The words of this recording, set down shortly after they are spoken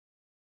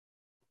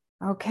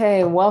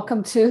Okay,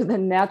 welcome to the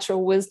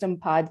Natural Wisdom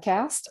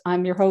Podcast.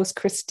 I'm your host,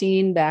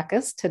 Christine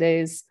Backus.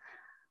 Today's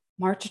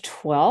March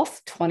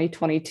 12th,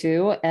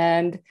 2022,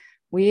 and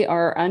we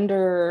are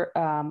under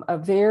a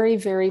very,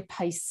 very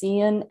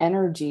Piscean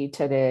energy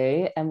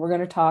today. And we're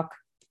going to talk,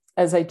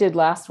 as I did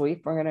last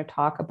week, we're going to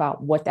talk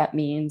about what that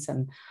means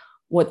and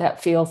what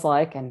that feels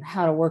like and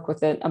how to work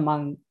with it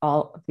among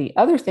all of the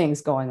other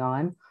things going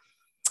on.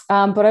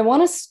 But I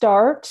want to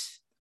start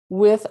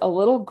with a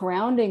little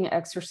grounding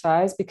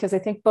exercise because I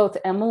think both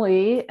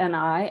Emily and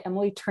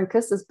Emily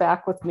Trinkaus is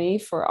back with me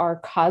for our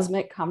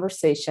cosmic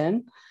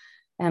conversation.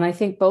 And I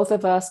think both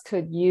of us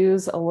could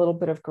use a little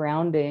bit of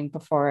grounding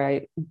before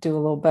I do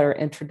a little better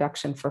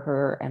introduction for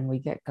her and we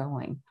get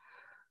going.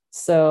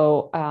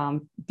 So let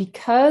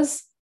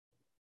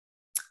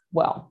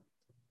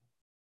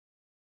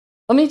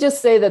me just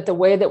say that the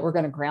way that we're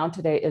going to ground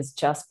today is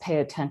just pay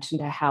attention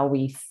to how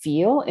we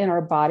feel in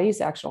our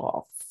bodies,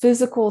 actual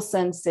physical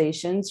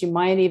sensations. You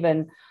might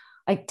even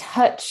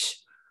touch,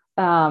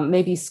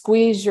 maybe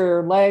squeeze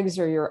your legs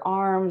or your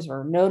arms,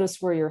 or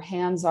notice where your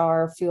hands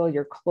are, feel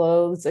your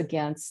clothes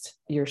against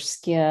your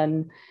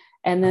skin,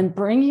 and then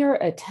bring your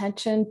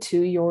attention to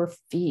your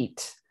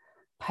feet.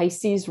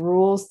 Pisces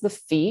rules the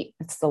feet.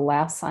 It's the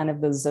last sign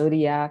of the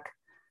zodiac.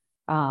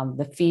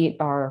 The feet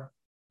are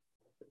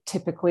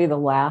typically the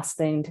last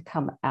thing to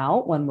come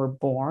out when we're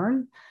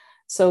born.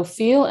 So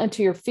feel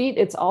into your feet.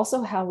 It's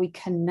also how we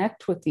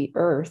connect with the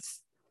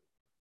earth.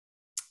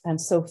 And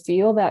so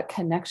feel that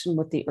connection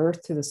with the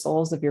earth through the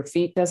soles of your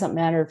feet. Doesn't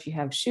matter if you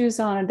have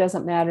shoes on. It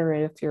doesn't matter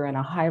if you're in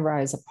a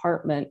high-rise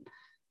apartment.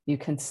 You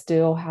can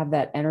still have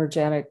that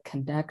energetic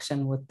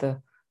connection with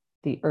the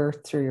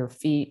earth through your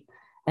feet.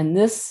 And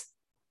this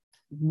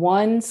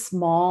one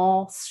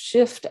small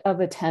shift of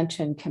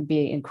attention can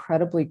be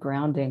incredibly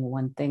grounding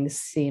when things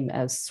seem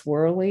as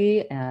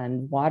swirly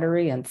and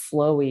watery and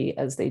flowy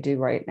as they do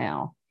right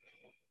now.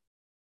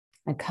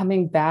 And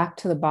coming back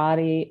to the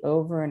body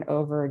over and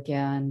over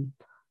again,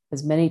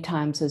 as many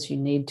times as you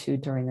need to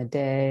during the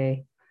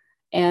day.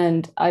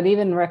 And I'd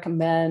even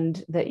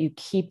recommend that you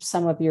keep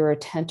some of your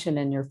attention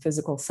in your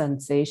physical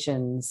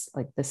sensations,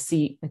 like the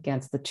seat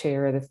against the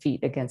chair, the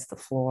feet against the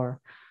floor,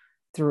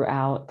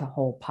 throughout the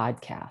whole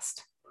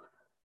podcast.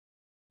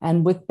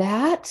 And with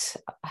that,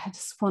 I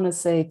just want to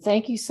say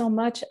thank you so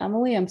much,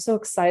 Emily. I'm so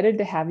excited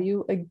to have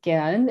you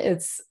again.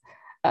 It's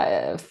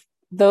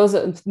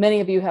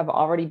many of you have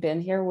already been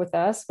here with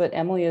us, but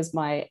Emily is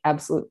my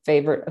absolute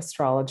favorite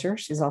astrologer.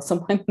 She's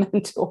also my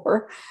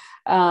mentor.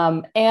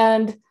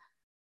 And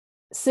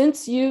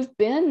since you've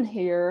been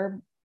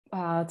here,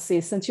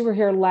 since you were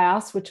here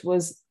last, which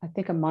was, I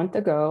think, a month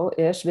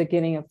ago-ish,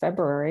 beginning of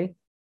February,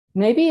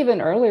 maybe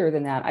even earlier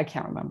than that, I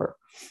can't remember.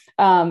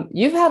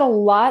 You've had a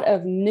lot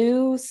of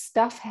new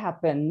stuff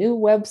happen, new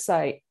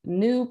website,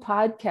 new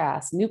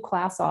podcasts, new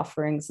class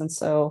offerings. And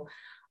so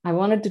I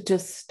wanted to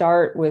just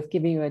start with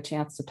giving you a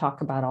chance to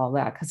talk about all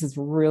that because it's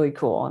really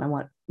cool. And I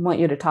want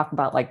you to talk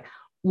about like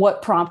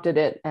what prompted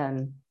it.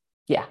 And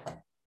yeah,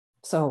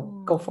 so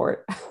go for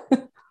it.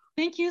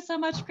 Thank you so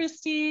much,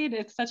 Christine.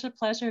 It's such a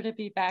pleasure to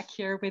be back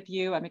here with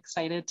you. I'm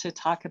excited to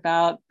talk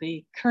about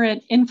the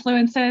current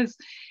influences.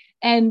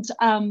 And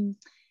and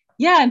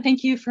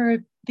thank you for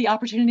the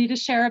opportunity to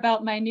share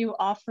about my new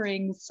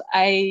offerings.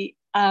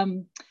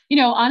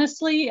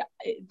 Honestly,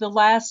 the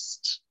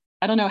last,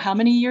 I don't know how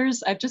many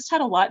years, I've just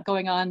had a lot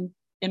going on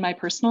in my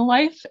personal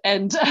life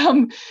and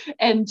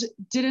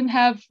didn't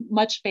have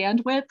much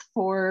bandwidth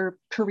for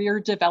career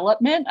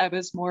development. I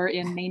was more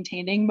in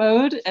maintaining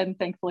mode and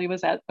thankfully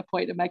was at a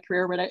point in my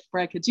career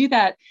where I could do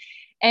that.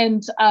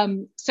 And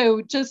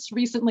so just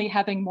recently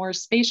having more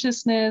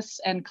spaciousness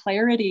and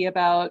clarity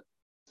about,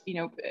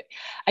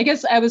 I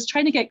guess I was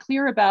trying to get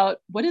clear about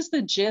what is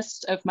the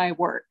gist of my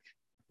work?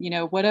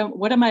 What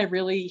am I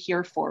really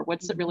here for?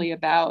 What's it really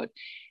about?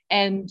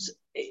 And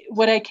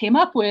what I came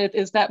up with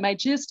is that my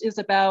gist is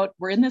about,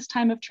 we're in this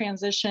time of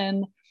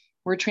transition.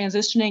 We're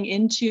transitioning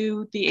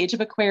into the age of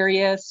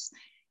Aquarius.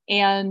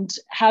 And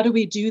how do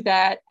we do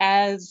that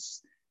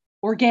as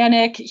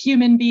organic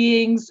human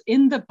beings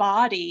in the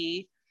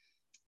body?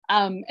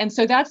 And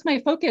so that's my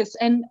focus.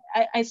 And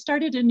I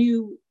started a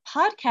new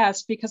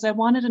podcast because I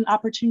wanted an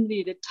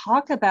opportunity to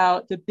talk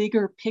about the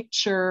bigger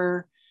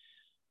picture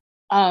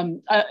of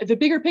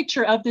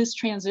this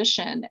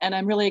transition. And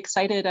I'm really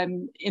excited.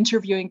 I'm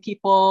interviewing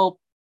people,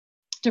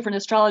 different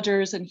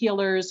astrologers and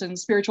healers and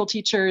spiritual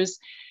teachers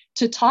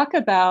to talk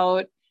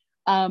about,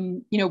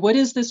 what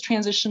is this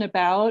transition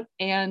about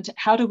and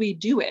how do we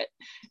do it?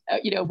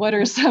 What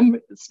are some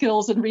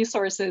skills and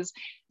resources?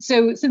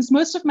 So since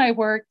most of my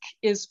work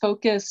is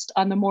focused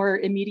on the more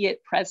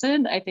immediate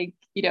present, I think,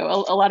 a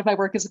lot of my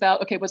work is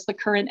about, okay, what's the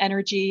current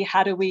energy?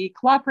 How do we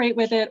cooperate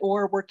with it?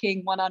 Or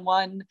working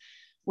one-on-one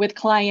with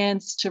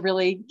clients to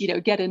really,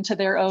 get into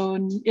their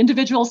own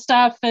individual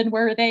stuff and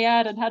where are they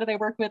at and how do they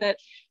work with it?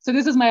 So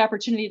this is my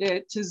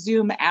opportunity to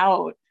zoom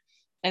out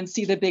and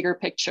see the bigger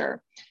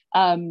picture.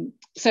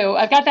 So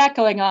I've got that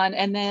going on.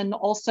 And then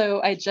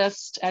also I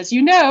just, as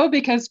you know,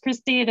 because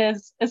Christine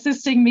is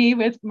assisting me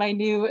with my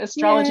new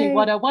Astrology Yay.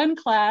 101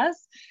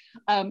 class,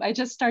 I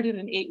just started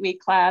an 8-week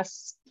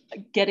class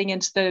getting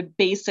into the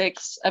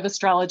basics of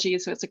astrology.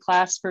 So it's a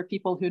class for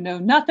people who know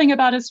nothing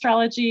about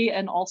astrology,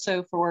 and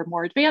also for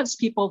more advanced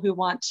people who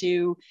want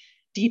to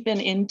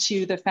deepen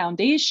into the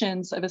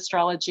foundations of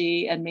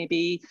astrology and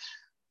maybe,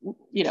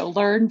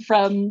 learn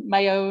from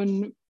my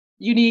own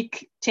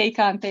unique take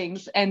on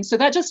things. And so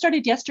that just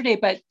started yesterday,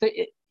 but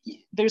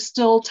there's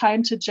still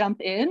time to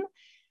jump in.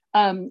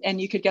 And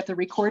you could get the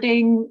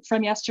recording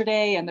from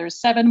yesterday, and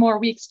there's 7 more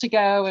weeks to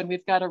go. And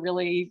we've got a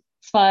really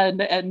fun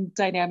and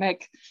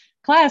dynamic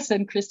class.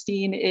 And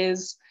Christine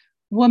is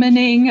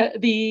womaning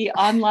the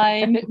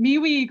online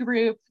MeWe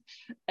group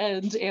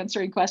and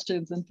answering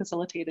questions and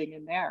facilitating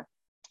in there.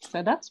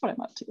 So that's what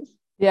I'm up to.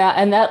 Yeah.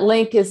 And that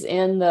link is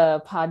in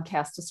the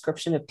podcast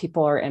description. If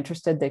people are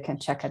interested, they can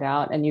check it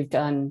out. And you've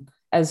done,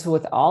 as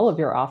with all of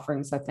your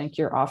offerings, I think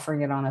you're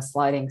offering it on a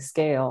sliding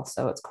scale.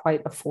 So it's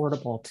quite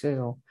affordable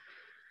too.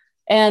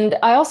 And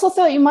I also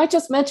thought you might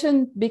just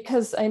mention,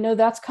 because I know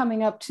that's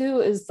coming up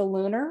too, is the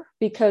lunar,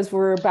 because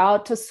we're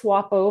about to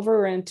swap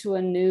over into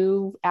a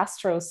new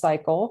astro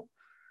cycle.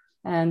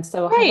 And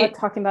so how about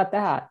talking about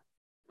that?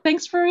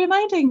 Thanks for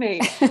reminding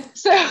me.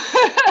 So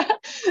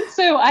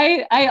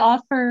I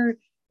offer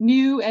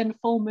new and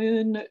full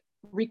moon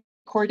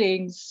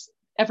recordings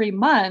every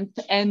month,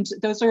 and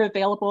those are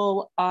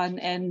available on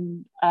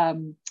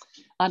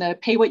a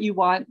pay what you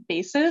want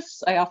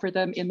basis. I offer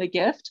them in the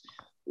gift,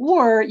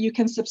 or you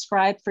can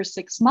subscribe for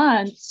 6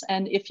 months.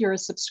 And if you're a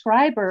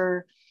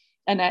subscriber,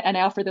 and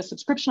I offer the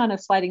subscription on a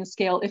sliding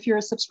scale, if you're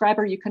a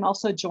subscriber, you can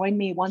also join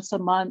me once a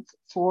month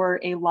for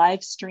a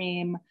live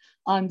stream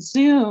on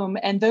Zoom.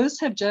 And those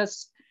have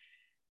just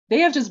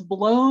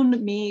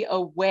blown me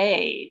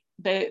away.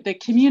 The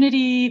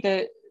community,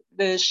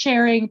 the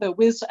sharing, the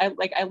wisdom,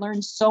 I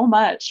learned so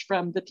much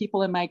from the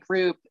people in my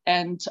group.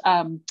 And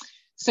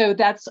so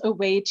that's a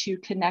way to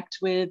connect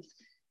with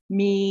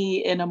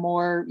me in a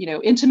more,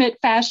 intimate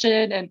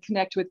fashion, and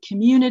connect with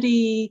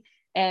community.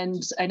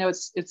 And I know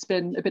it's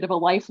been a bit of a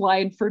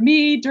lifeline for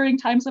me during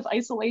times of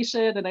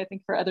isolation, and I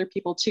think for other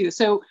people too.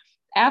 So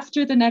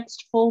after the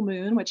next full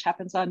moon, which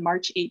happens on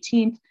March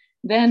 18th,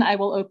 then I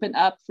will open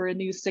up for a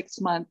new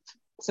 6-month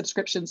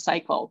subscription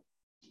cycle.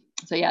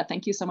 So yeah,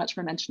 thank you so much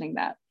for mentioning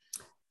that.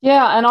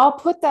 Yeah, and I'll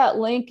put that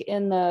link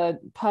in the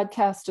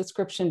podcast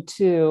description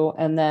too.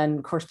 And then,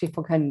 of course,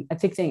 people can, I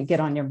think they can get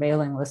on your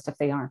mailing list if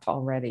they aren't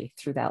already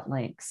through that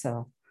link.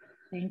 So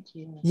thank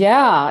you.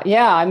 Yeah.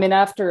 I mean,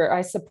 after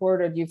I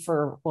supported you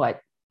for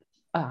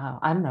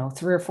I don't know,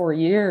 3 or 4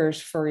 years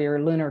for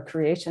your Lunar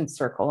Creation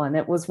Circle. And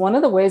it was one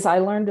of the ways I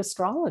learned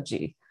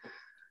astrology.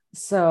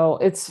 So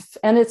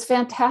it's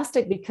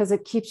fantastic because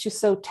it keeps you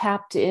so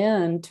tapped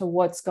in to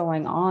what's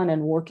going on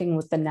and working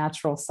with the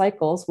natural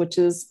cycles, which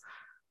is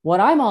what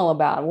I'm all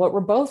about, what we're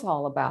both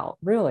all about,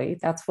 really.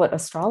 That's what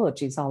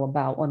astrology is all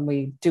about when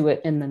we do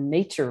it in the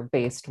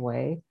nature-based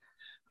way.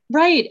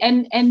 Right.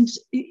 And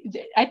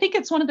I think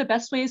it's one of the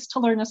best ways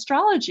to learn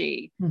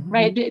astrology,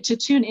 right? To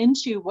tune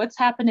into what's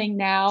happening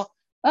now.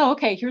 Oh,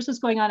 okay, here's what's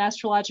going on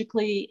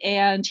astrologically,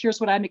 and here's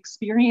what I'm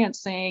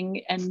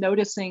experiencing and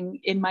noticing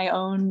in my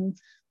own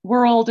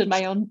world, in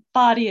my own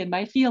body, and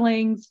my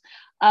feelings.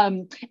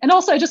 And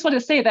also, I just want to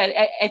say that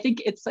I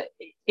think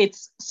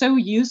it's so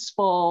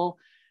useful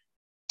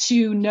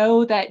to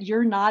know that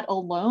you're not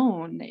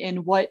alone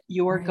in what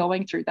you're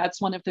going through. That's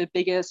one of the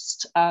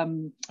biggest,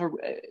 or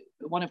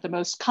one of the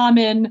most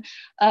common,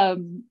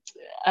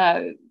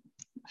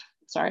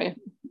 sorry,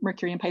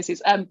 Mercury and Pisces.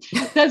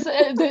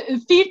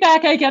 The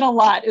feedback I get a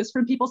lot is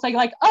from people saying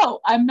like, oh,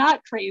 I'm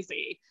not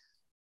crazy.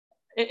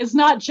 It's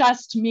not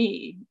just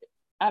me.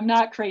 I'm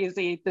not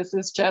crazy. This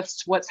is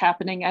just what's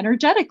happening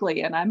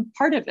energetically, and I'm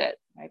part of it.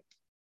 Right?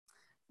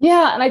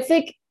 Yeah. And I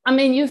think, I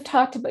mean, you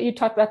talked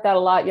about that a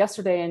lot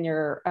yesterday in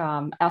your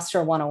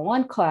Astro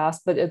 101 class,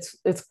 but it's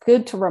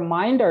good to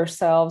remind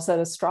ourselves that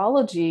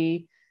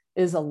astrology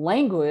is a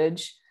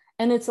language,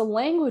 and it's a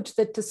language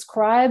that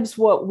describes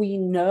what we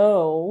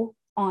know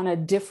on a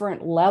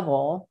different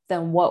level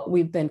than what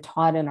we've been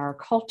taught in our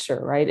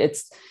culture, right?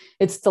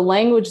 It's the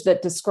language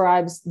that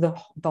describes the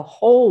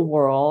whole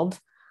world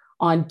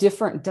on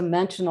different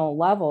dimensional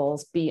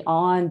levels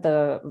beyond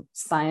the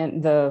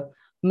science, the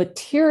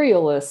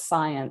materialist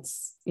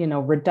science,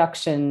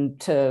 reduction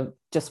to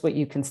just what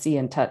you can see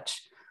and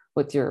touch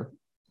with your,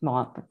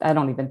 well, I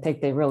don't even think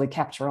they really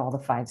capture all the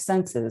 5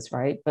 senses,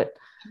 right? But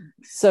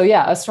so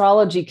yeah,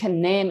 astrology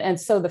can name. And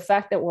so the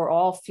fact that we're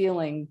all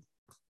feeling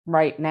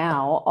right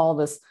now all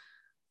this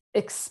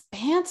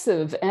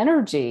expansive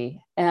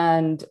energy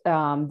and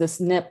this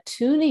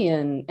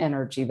Neptunian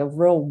energy, the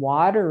real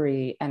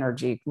watery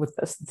energy with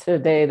this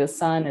today, the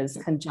sun is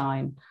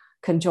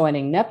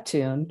conjoining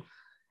Neptune.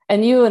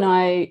 And you and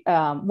I,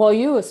 well,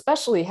 you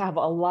especially have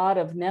a lot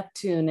of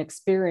Neptune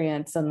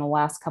experience in the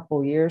last couple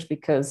of years,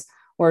 because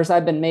whereas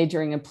I've been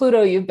majoring in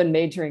Pluto, you've been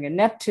majoring in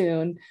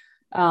Neptune.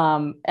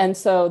 And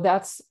so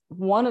that's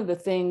one of the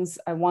things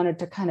I wanted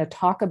to kind of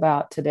talk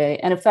about today.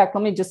 And in fact,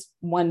 let me just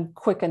one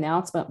quick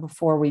announcement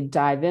before we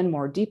dive in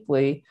more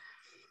deeply.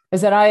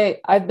 is that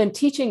I've been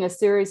teaching a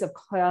series of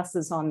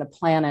classes on the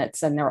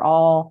planets, and they're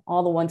all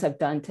the ones I've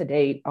done to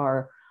date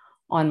are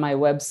on my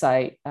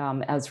website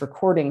as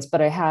recordings.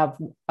 But I have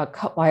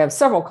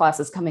several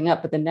classes coming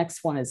up, but the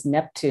next one is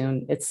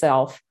Neptune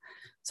itself.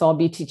 So I'll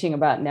be teaching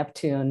about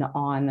Neptune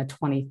on the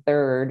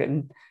 23rd,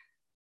 and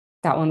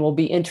that one will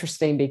be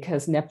interesting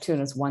because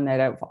Neptune is one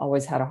that I've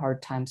always had a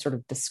hard time sort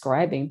of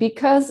describing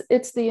because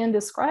it's the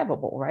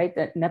indescribable, right?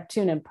 That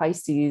Neptune and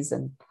Pisces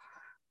and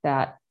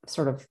that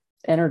sort of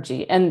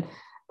energy. And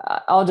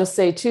I'll just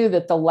say too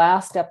that the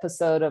last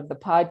episode of the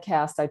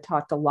podcast, I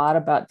talked a lot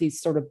about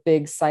these sort of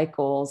big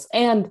cycles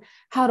and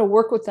how to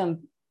work with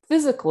them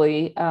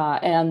physically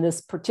and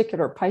this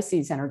particular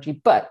Pisces energy.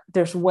 But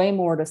there's way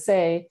more to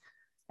say.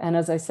 And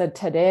as I said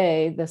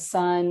today, the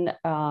sun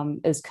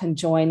is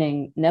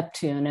conjoining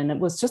Neptune. And it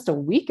was just a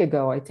week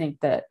ago, I think,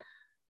 that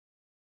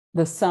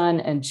the sun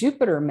and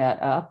Jupiter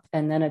met up.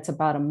 And then it's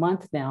about a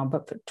month now,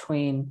 but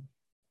between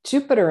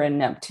Jupiter and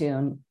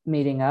Neptune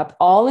meeting up,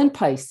 all in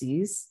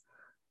Pisces.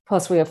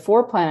 Plus, we have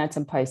 4 planets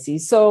in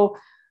Pisces. So,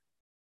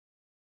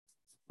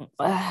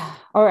 all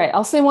right,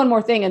 I'll say one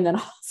more thing and then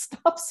I'll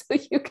stop so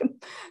you can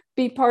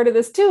be part of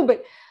this too.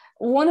 But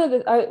one of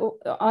the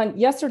on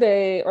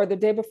yesterday or the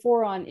day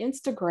before on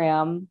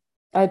Instagram,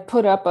 I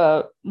put up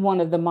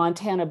one of the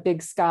Montana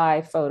big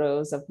sky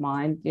photos of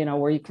mine,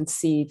 where you can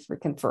see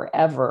freaking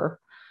forever.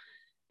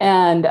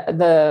 And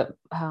the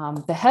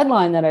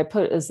headline that I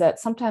put is that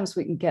sometimes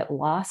we can get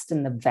lost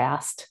in the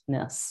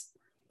vastness.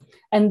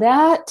 And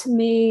that to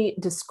me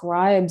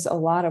describes a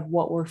lot of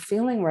what we're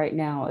feeling right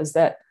now is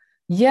that,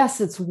 yes,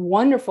 it's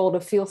wonderful to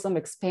feel some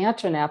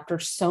expansion after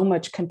so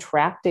much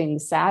contracting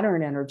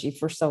Saturn energy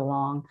for so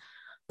long.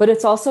 But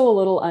it's also a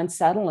little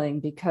unsettling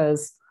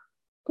because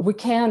we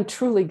can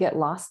truly get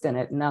lost in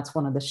it. And that's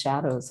one of the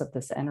shadows of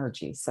this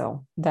energy.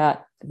 So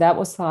that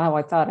was how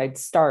I thought I'd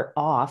start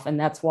off. And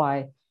that's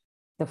why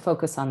the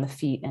focus on the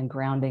feet and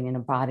grounding and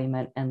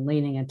embodiment and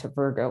leaning into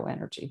Virgo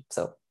energy.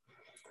 So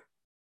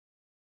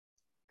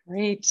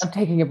great. I'm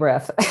taking a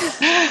breath.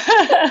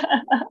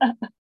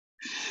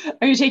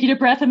 Are you taking a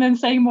breath and then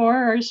saying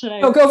more, or should I?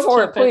 No, go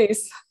for it,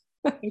 please.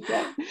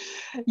 Okay.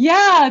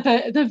 Yeah,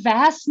 the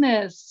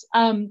vastness,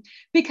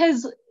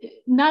 because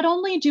not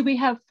only do we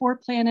have 4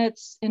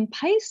 planets in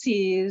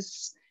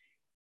Pisces,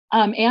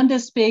 and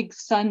this big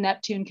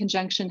Sun-Neptune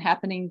conjunction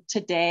happening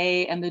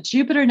today, and the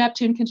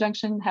Jupiter-Neptune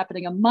conjunction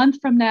happening a month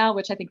from now,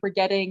 which I think we're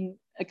getting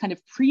a kind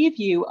of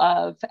preview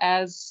of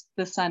as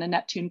the Sun and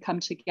Neptune come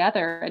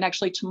together. And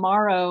actually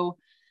tomorrow,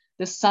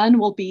 the Sun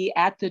will be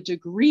at the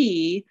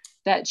degree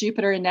that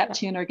Jupiter and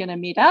Neptune are going to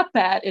meet up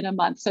at in a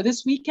month. So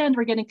this weekend,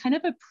 we're getting kind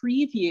of a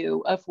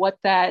preview of what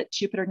that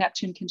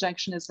Jupiter-Neptune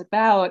conjunction is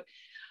about.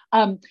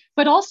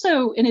 But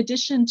also, in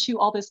addition to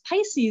all this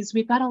Pisces,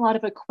 we've got a lot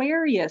of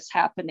Aquarius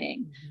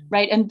happening,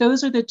 right? And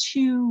those are the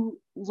 2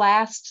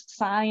 last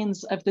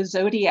signs of the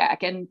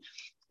zodiac. And,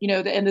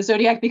 and the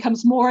zodiac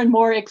becomes more and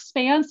more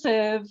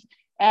expansive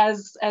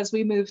as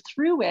we move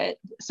through it.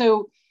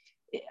 So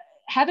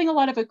having a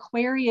lot of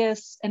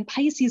Aquarius and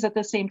Pisces at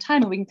the same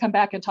time, and we can come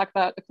back and talk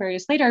about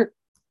Aquarius later,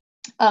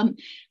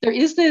 there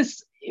is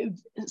this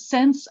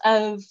sense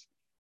of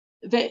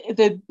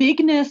the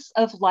bigness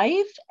of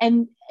life,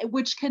 and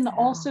which can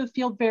also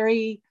feel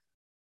very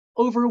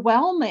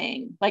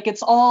overwhelming, like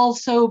it's all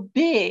so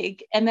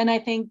big. And then I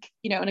think,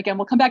 and again,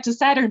 we'll come back to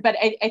Saturn, but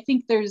I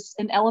think there's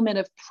an element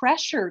of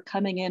pressure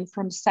coming in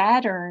from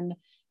Saturn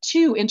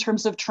too, in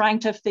terms of trying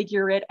to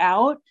figure it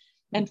out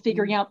and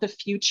figuring out the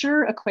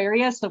future,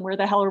 Aquarius, and where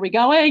the hell are we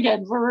going?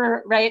 And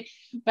right.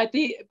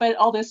 But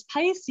all this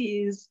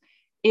Pisces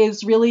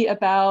is really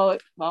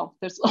about, well,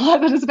 there's a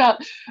lot that is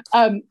about,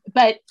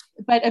 but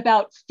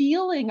about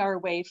feeling our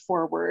way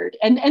forward.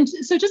 And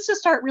so just to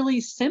start really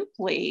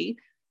simply,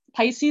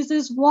 Pisces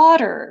is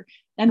water,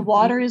 and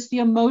water is the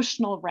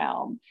emotional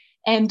realm.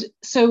 And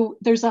so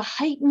there's a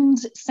heightened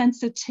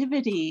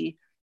sensitivity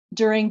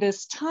during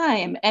this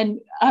time. And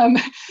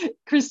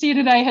Christine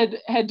and I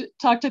had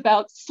talked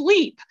about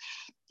sleep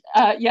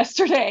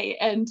yesterday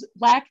and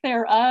lack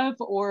thereof,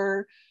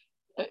 or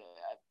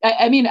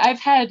I mean,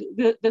 I've had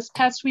this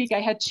past week,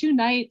 I had 2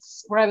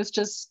 nights where I was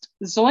just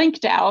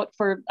zoinked out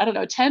for,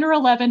 10 or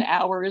 11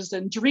 hours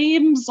and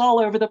dreams all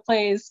over the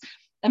place.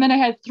 And then I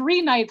had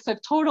 3 nights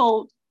of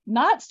total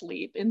not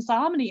sleep,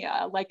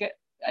 insomnia,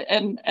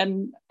 and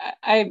I'm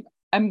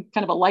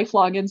kind of a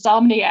lifelong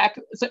insomniac,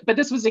 but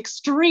this was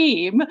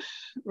extreme,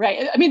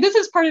 right? I mean, this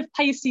is part of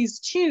Pisces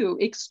too,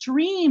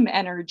 extreme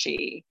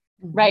energy,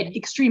 right?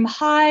 Extreme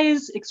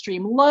highs,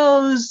 extreme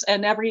lows,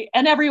 and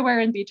everywhere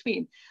in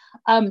between.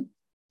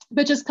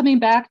 But just coming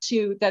back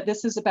to that,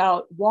 this is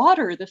about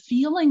water, the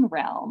feeling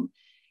realm,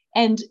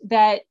 and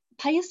that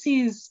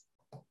Pisces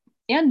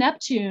and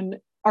Neptune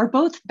are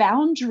both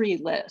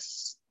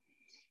boundaryless.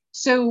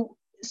 So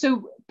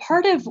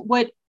part of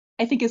what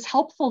I think is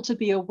helpful to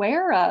be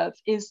aware of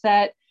is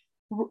that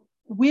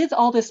with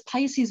all this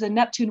Pisces and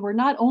Neptune, we're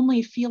not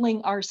only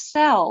feeling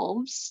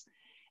ourselves.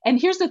 And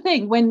here's the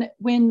thing,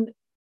 when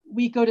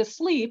we go to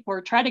sleep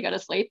or try to go to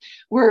sleep,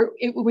 when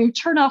we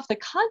turn off the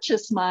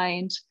conscious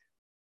mind,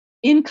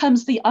 in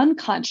comes the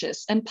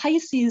unconscious, and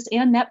Pisces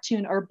and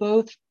Neptune are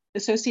both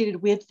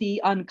associated with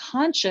the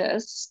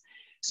unconscious.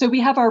 So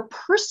we have our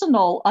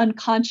personal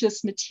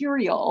unconscious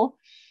material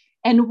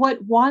and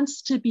what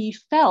wants to be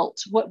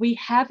felt, what we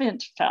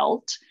haven't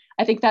felt.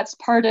 I think that's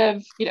part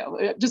of,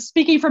 just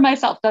speaking for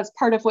myself, that's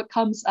part of what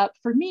comes up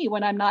for me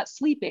when I'm not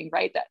sleeping,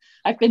 right? That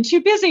I've been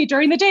too busy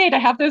during the day to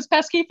have those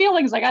pesky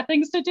feelings. I got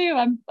things to do.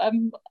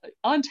 I'm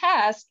on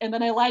task. And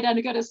then I lie down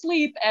to go to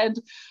sleep and,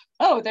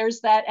 oh,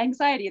 there's that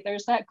anxiety,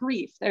 there's that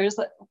grief,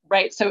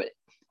 right? So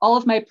all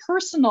of my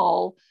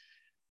personal,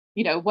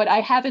 what I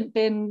haven't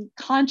been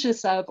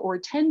conscious of or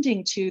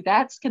tending to,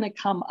 that's going to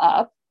come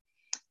up,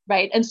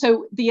 right? And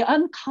so the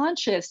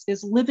unconscious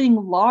is living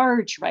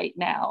large right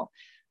now,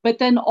 but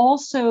then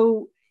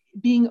also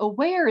being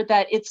aware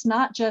that it's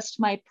not just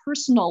my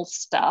personal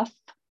stuff,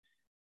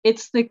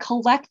 it's the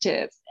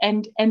collective.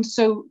 And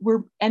so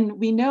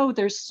we know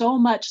there's so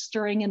much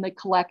stirring in the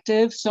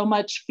collective, so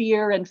much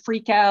fear and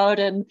freak out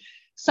and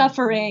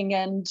suffering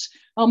and,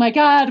 oh my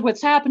God,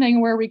 what's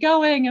happening? Where are we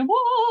going? And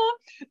whoa.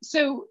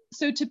 So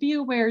to be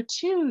aware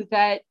too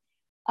that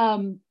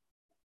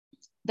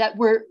that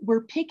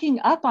we're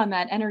picking up on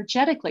that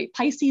energetically.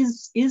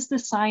 Pisces is the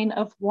sign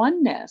of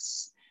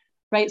oneness,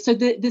 right? So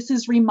this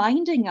is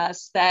reminding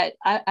us that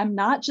I'm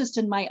not just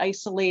in my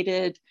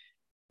isolated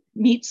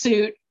meat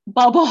suit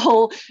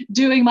bubble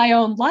doing my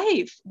own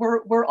life.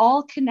 We're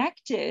all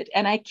connected,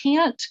 and I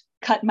can't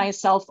cut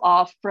myself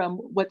off from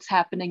what's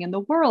happening in the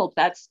world.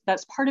 That's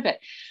part of it.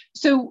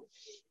 So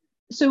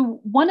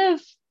one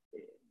of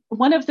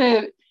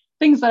the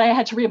things that I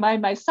had to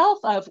remind myself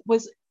of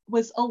was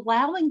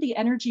allowing the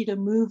energy to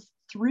move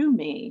through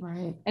me.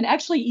 Right. And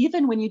actually,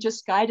 even when you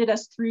just guided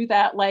us through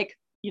that, like,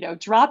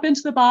 drop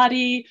into the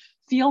body,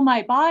 feel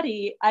my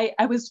body,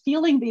 I was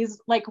feeling these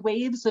like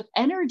waves of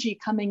energy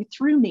coming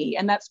through me.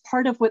 And that's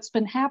part of what's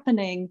been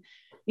happening.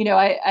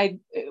 I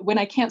when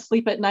I can't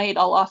sleep at night,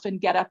 I'll often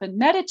get up and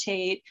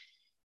meditate.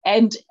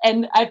 And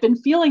I've been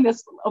feeling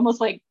this almost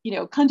like,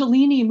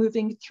 Kundalini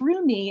moving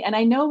through me. And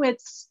I know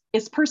it's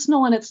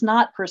personal and it's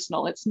not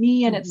personal. It's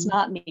me and it's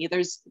not me.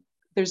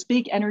 There's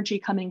big energy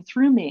coming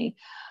through me.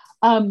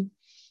 Along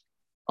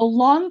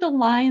the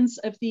lines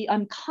of the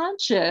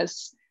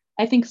unconscious,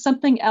 I think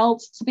something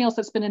else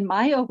that's been in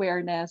my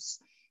awareness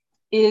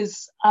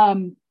is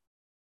my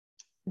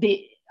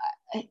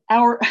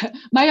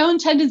own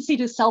tendency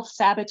to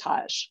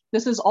self-sabotage.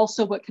 This is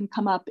also what can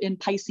come up in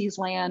Pisces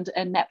land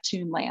and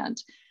Neptune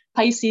land.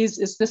 Pisces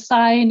is the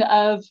sign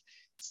of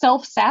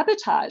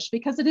self-sabotage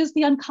because it is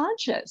the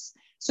unconscious.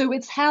 So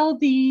it's how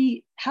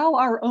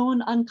our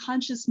own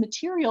unconscious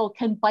material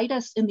can bite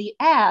us in the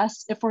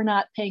ass if we're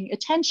not paying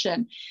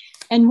attention.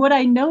 And what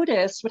I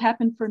noticed, what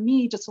happened for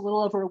me just a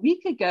little over a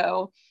week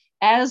ago,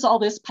 as all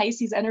this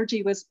Pisces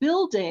energy was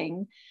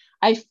building,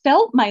 I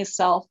felt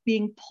myself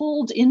being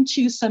pulled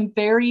into some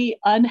very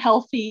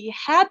unhealthy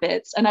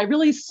habits. And I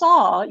really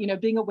saw,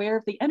 being aware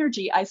of the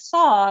energy, I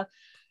saw,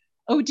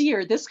 oh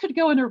dear, this could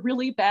go in a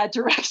really bad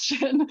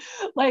direction.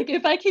 Like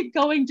if I keep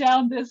going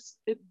down this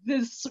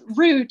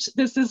route,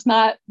 this is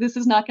not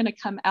going to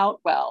come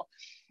out well.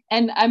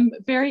 And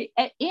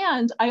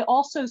I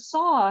also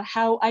saw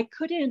how I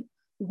couldn't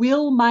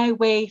will my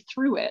way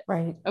through it.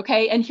 Right.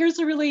 Okay. And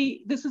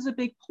this is a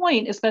big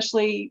point,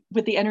 especially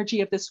with the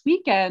energy of this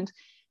weekend,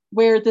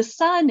 where the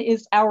sun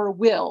is our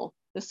will.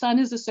 The sun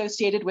is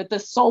associated with the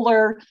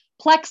solar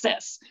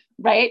plexus,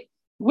 right?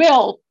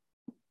 Will,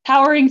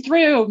 powering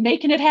through,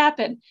 making it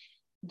happen.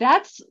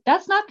 That's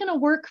not going to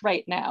work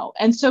right now.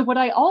 And so what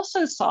I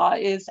also saw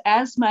is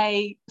as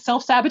my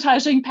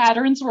self-sabotaging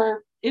patterns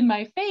were in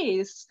my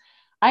face,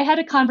 I had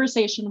a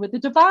conversation with the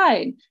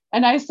divine.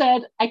 And I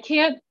said, I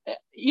can't,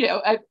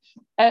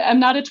 I'm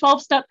not a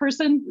 12-step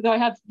person, though I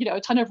have, a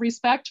ton of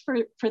respect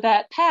for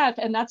that path.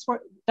 And that's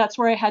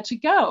where I had to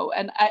go.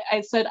 And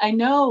I said, I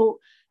know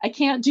I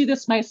can't do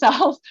this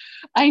myself.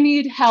 I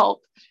need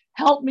help.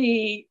 Help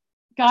me,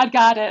 God,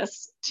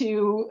 Goddess,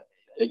 to,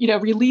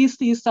 release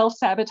these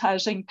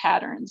self-sabotaging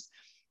patterns.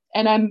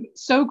 And I'm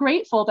so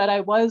grateful that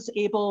I was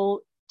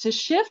able to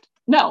shift.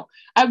 No,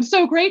 I'm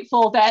so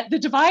grateful that the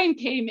divine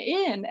came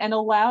in and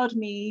allowed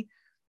me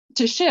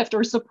to shift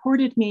or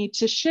supported me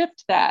to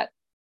shift that,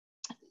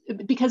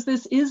 because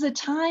this is a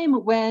time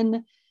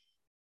when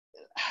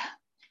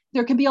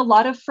there can be a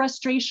lot of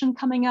frustration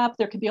coming up.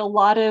 There can be a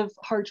lot of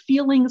hard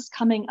feelings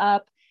coming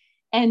up,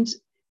 and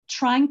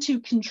trying to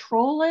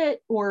control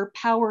it or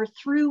power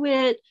through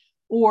it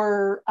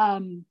or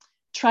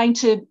trying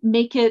to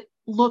make it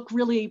look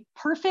really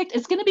perfect.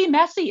 It's going to be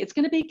messy. It's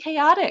going to be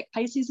chaotic.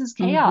 Pisces is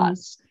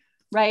chaos.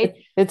 Right?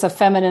 It's a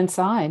feminine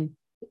sign.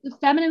 It's a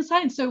feminine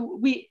sign. So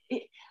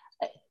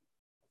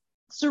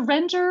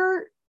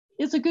surrender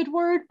is a good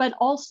word, but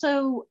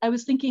also I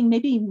was thinking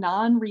maybe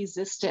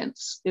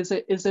non-resistance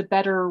is a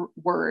better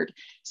word.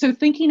 So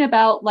thinking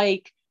about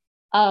like,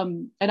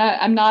 and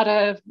I'm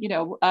not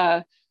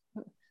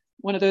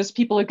one of those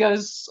people who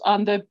goes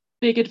on the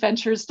big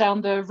adventures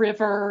down the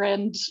river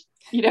and,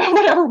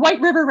 whatever,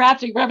 White River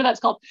rafting, whatever that's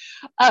called.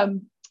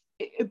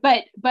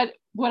 But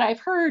what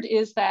I've heard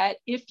is that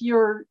if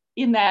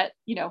in that,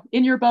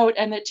 in your boat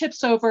and it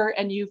tips over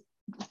and you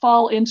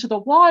fall into the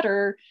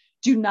water,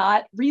 do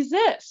not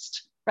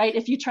resist, right?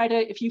 If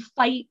you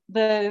fight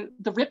the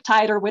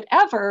riptide or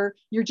whatever,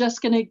 you're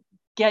just going to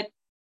get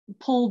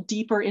pulled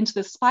deeper into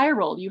the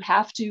spiral. You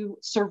have to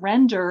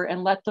surrender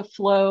and let the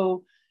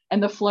flow,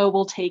 and the flow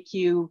will take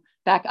you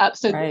back up.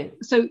 So, right.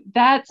 So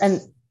that's,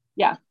 and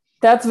yeah.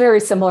 That's very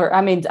similar.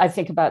 I mean, I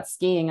think about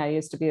skiing. I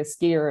used to be a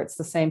skier. It's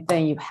the same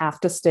thing. You have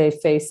to stay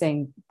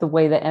facing the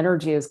way the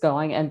energy is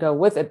going and go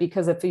with it,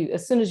 because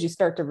as soon as you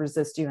start to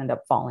resist, you end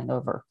up falling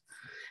over.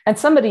 And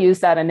somebody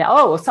used that. And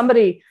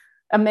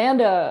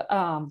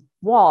Amanda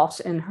Walsh,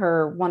 in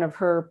one of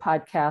her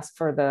podcasts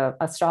for the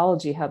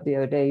Astrology Hub the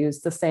other day,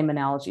 used the same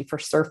analogy for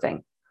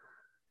surfing.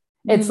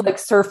 It's like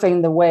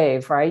surfing the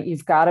wave, right?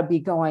 You've got to be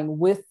going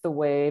with the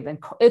wave.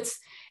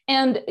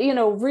 And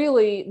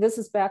really, this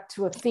is back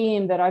to a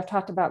theme that I've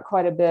talked about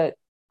quite a bit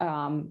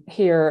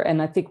here.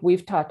 And I think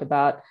we've talked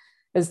about,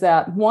 is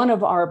that one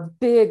of our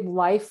big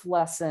life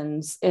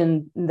lessons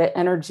in the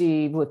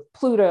energy with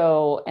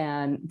Pluto,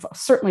 and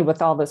certainly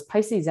with all this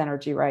Pisces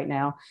energy right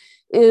now,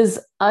 is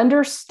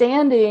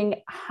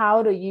understanding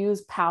how to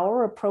use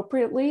power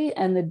appropriately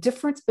and the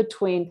difference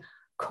between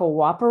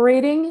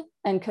cooperating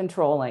and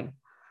controlling.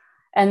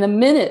 And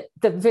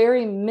the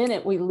very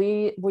minute we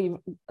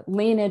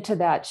lean into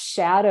that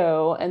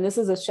shadow, and this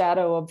is a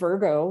shadow of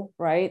Virgo,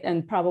 right?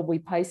 And probably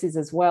Pisces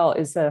as well,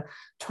 is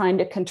trying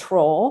to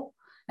control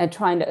and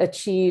trying to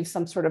achieve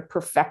some sort of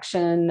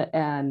perfection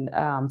and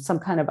some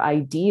kind of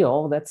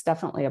ideal. That's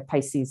definitely a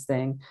Pisces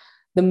thing.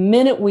 The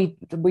minute we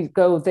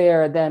go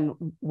there, then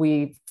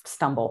we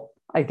stumble,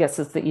 I guess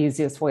is the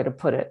easiest way to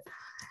put it.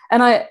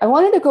 And I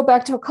wanted to go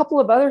back to a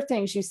couple of other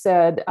things you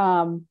said.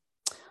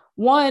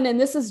 One, and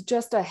this is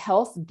just a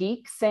health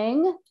geek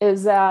thing,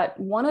 is that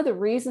one of the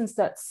reasons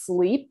that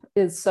sleep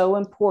is so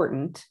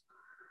important.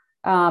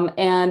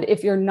 And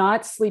if you're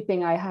not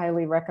sleeping, I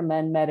highly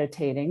recommend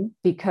meditating,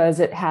 because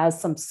it has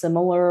some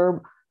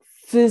similar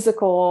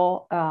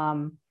physical.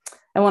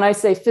 And when I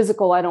say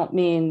physical, I don't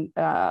mean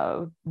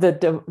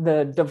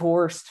the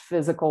divorced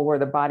physical where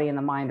the body and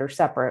the mind are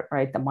separate,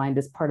 right? The mind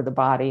is part of the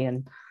body,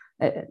 and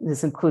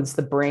this includes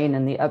the brain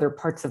and the other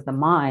parts of the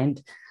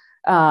mind.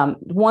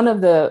 One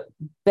of the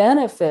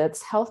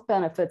health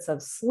benefits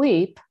of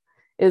sleep,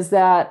 is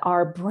that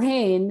our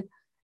brain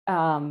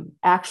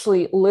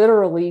actually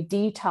literally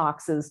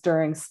detoxes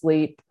during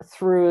sleep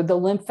through the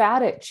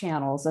lymphatic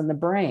channels in the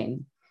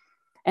brain.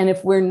 And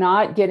if we're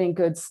not getting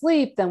good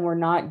sleep, then we're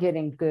not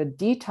getting good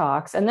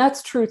detox. And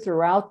that's true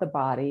throughout the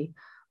body.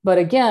 But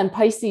again,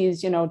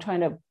 Pisces,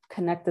 trying to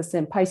connect this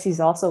in,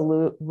 Pisces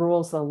also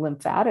rules the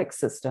lymphatic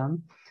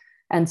system.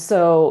 And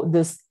so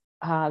this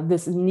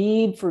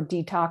need for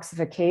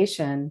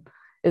detoxification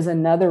is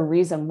another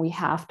reason we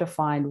have to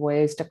find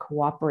ways to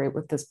cooperate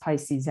with this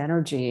Pisces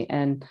energy.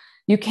 And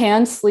you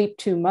can sleep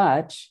too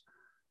much,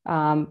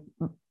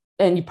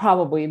 and you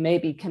probably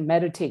maybe can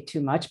meditate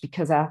too much,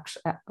 because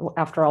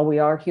after all, we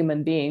are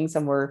human beings,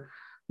 and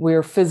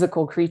we're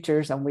physical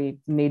creatures, and we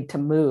need to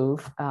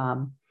move.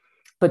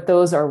 But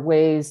those are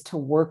ways to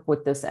work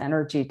with this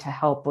energy to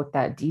help with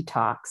that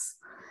detox.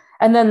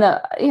 And then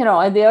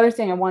the other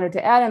thing I wanted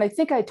to add, and I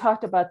think I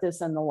talked about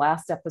this in the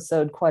last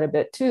episode quite a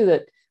bit too,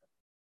 that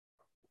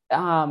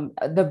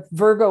the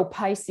Virgo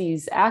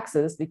Pisces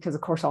axis, because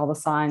of course all the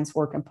signs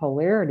work in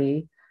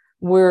polarity,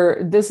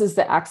 where this is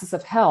the axis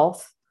of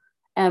health.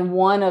 And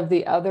one of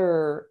the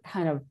other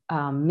kind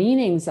of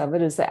meanings of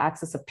it is the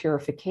axis of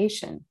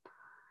purification.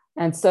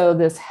 And so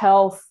this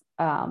health,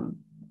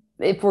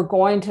 if we're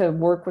going to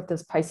work with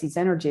this Pisces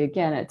energy,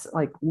 again, it's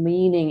like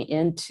leaning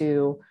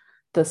into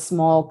the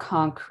small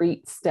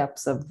concrete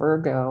steps of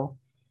Virgo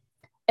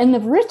and the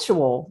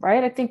ritual,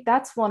 right? I think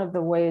that's one of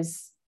the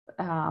ways,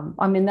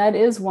 that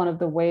is one of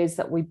the ways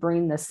that we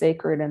bring the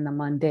sacred and the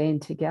mundane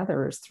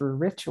together, is through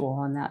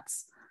ritual. And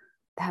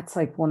that's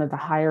like one of the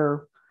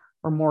higher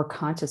or more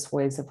conscious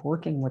ways of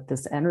working with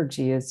this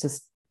energy, is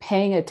just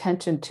paying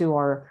attention to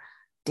our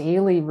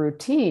daily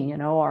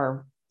routine,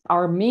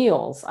 our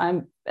meals.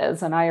 I'm,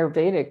 as an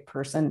Ayurvedic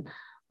person,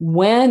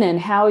 when and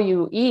how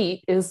you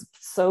eat is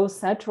so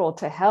central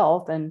to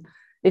health. And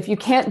if you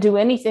can't do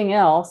anything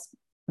else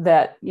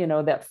that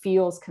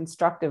feels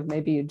constructive,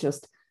 maybe you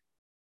just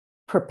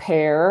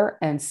prepare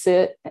and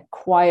sit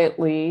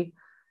quietly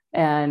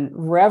and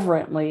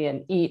reverently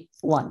and eat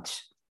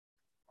lunch.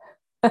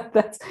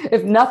 That's,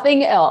 if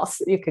nothing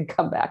else, you could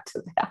come back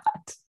to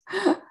that.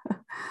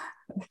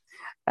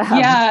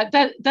 Yeah,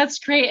 that's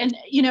great. And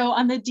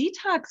on the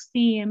detox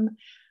theme,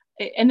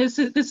 and this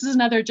is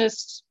another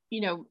just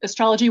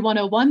astrology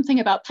 101 thing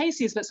about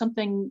Pisces, but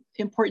something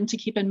important to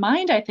keep in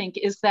mind, I think,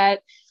 is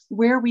that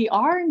where we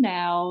are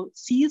now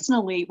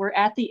seasonally, we're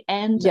at the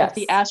end of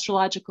the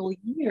astrological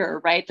year,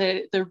 right?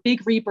 The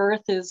big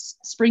rebirth is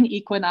spring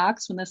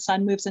equinox, when the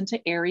sun moves into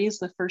Aries,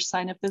 the first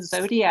sign of the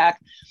zodiac.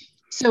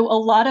 So a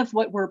lot of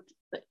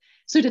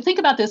so to think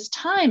about this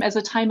time as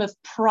a time of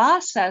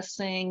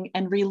processing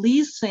and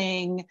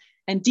releasing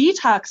and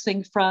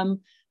detoxing from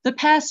the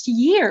past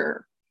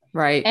year,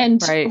 Right.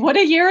 And Right. what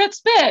a year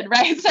it's been,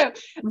 right?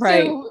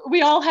 Right. So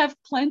we all have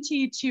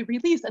plenty to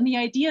release. And the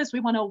idea is we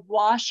want to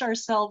wash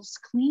ourselves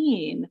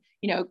clean,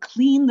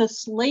 clean the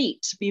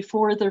slate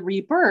before the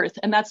rebirth.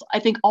 And that's, I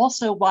think,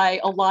 also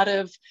why a lot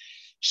of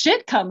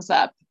shit comes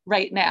up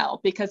right now,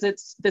 because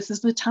this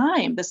is the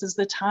time. This is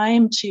the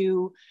time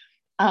to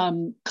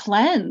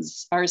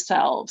cleanse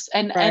ourselves.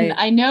 And Right.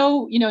 I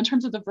know, in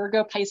terms of the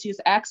Virgo Pisces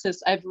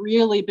axis, I've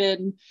really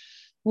been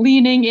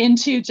leaning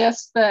into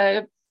just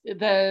the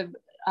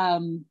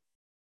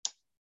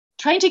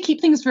trying to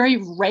keep things very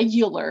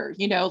regular,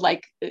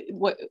 like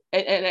what,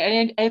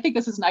 and I think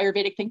this is an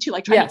Ayurvedic thing too,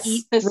 like trying to Yes.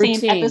 eat the same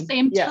at the Routine.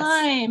 same Yes.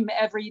 time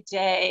every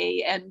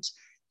day, and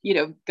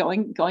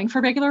going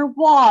for regular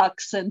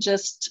walks, and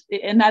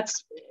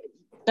that's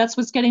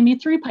what's getting me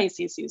through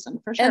Pisces season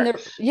for And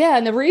sure.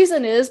 and the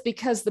reason is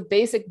because the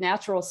basic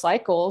natural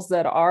cycles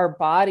that our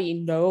body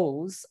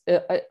knows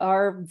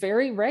are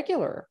very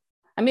regular.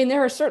 I mean,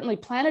 there are certainly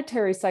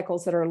planetary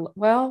cycles that are,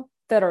 well,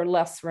 that are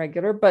less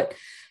regular, but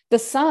the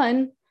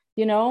sun,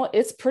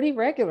 it's pretty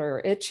regular.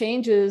 It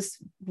changes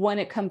when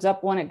it comes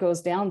up, when it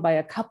goes down by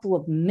a couple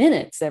of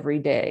minutes every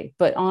day.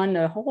 But on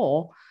the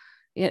whole,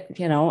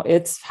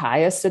 it's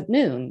highest at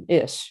noon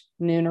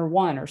or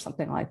 1 or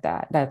something like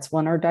that. That's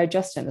when our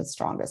digestion is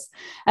strongest.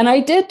 And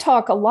I did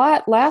talk a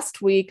lot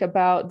last week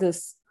about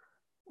this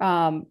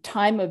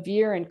time of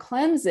year and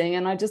cleansing.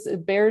 And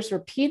it bears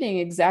repeating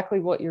exactly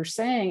what you're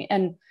saying.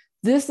 And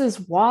this is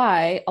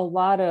why a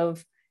lot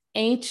of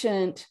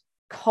ancient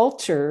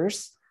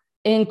cultures,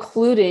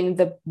 including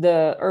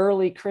the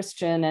early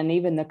Christian and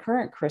even the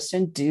current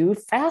Christian, do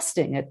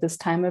fasting at this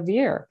time of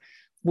year.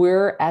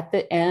 We're at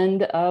the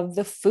end of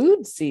the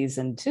food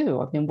season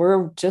too. I mean,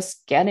 we're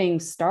just getting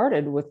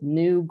started with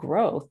new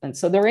growth. And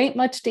so there ain't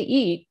much to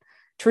eat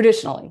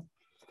traditionally.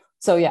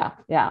 So yeah,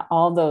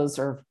 all those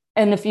are.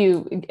 And if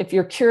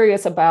you're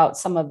curious about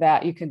some of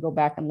that, you can go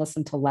back and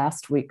listen to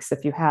last week's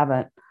if you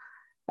haven't.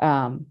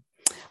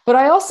 But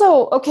I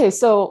also, okay,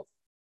 so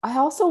I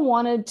also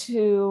wanted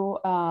to,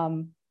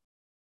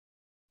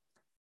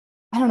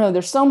 I don't know,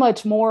 there's so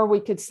much more we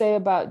could say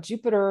about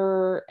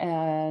Jupiter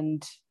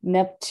and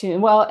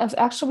Neptune. Well,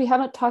 actually, we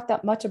haven't talked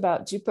that much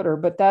about Jupiter,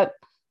 but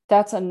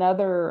that's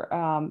another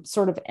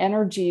sort of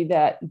energy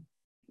that,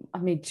 I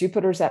mean,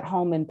 Jupiter's at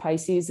home in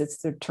Pisces. It's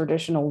the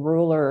traditional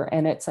ruler,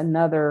 and it's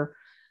another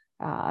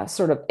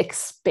sort of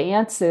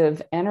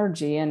expansive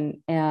energy.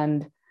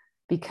 And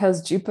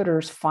because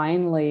Jupiter's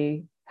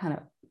finally kind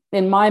of,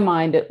 in my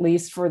mind, at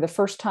least for the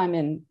first time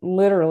in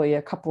literally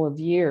a couple of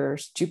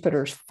years,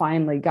 Jupiter's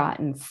finally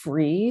gotten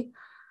free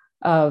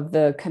of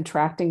the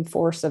contracting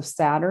force of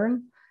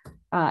Saturn.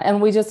 And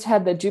we just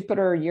had the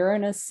Jupiter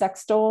Uranus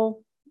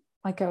sextile,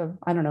 I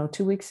don't know,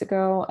 2 weeks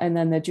ago, and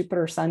then the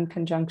Jupiter Sun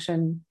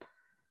conjunction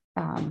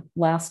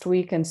last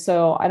week. And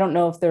so I don't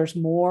know if there's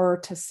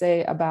more to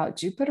say about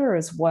Jupiter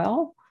as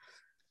well.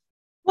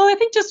 Well, I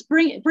think just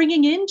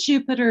bringing in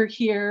Jupiter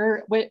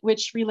here,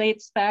 which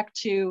relates back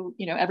to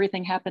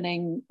everything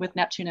happening with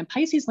Neptune and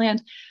Pisces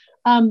land,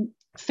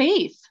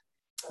 faith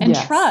and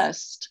Yes.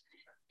 trust,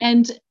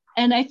 and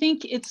I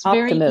think it's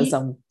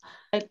Optimism.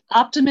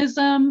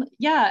 optimism,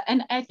 yeah,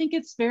 and I think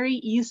it's very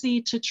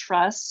easy to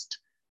trust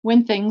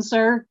when things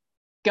are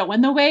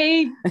going the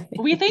way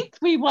we think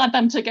we want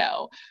them to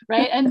go,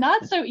 right? And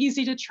not so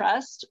easy to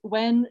trust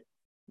when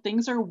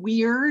things are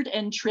weird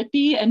and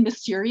trippy and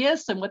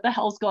mysterious and what the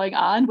hell's going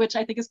on, which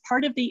I think is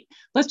part of the,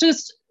 let's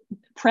just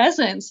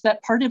presence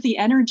that part of the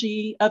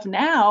energy of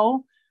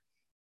now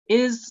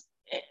is,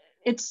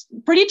 it's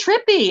pretty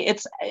trippy.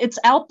 It's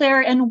out there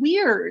and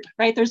weird,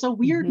 right? There's a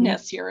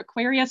weirdness here,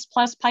 Aquarius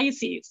plus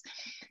Pisces,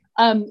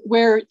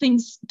 where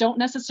things don't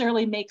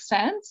necessarily make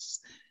sense,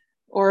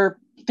 or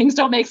things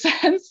don't make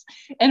sense,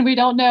 and we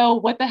don't know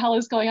what the hell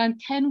is going on.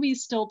 Can we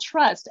still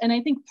trust? And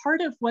I think part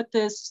of what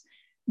this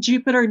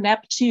Jupiter,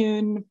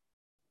 Neptune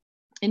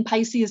in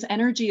Pisces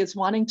energy is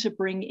wanting to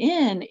bring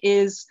in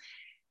is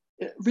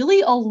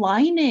really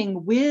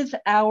aligning with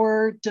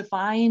our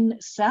divine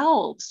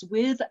selves,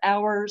 with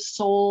our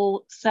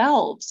soul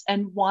selves,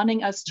 and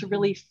wanting us to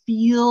really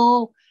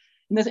feel.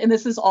 And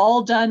this is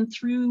all done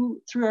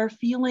through our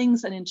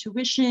feelings and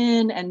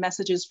intuition and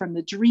messages from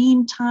the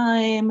dream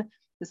time.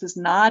 This is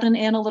not an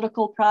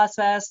analytical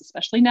process,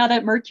 especially now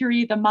that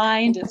Mercury, the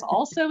mind, is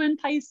also in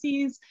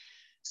Pisces.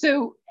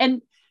 So,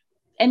 and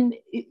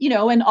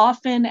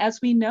often, as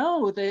we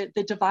know,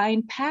 the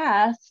divine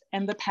path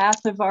and the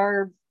path of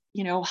our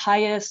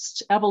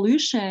highest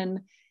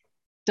evolution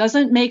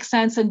doesn't make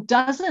sense and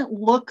doesn't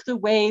look the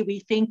way we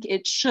think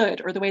it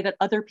should, or the way that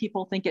other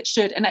people think it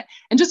should. And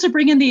just to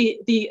bring in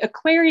the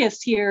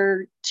Aquarius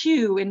here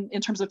too, in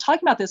terms of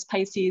talking about this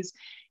Pisces,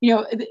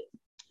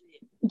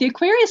 the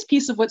Aquarius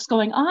piece of what's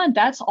going on,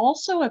 that's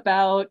also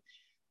about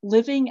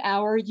living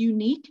our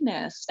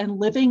uniqueness and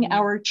living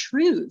our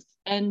truth,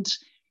 and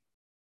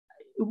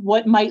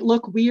what might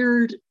look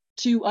weird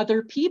to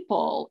other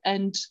people,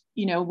 and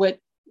what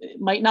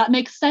might not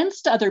make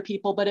sense to other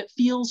people, but it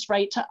feels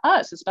right to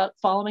us. It's about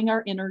following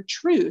our inner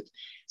truth.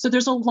 So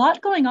there's a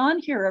lot going on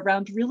here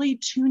around really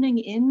tuning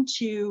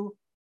into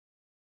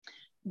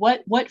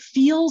what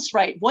feels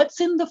right, what's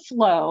in the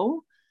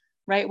flow,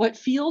 right? What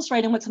feels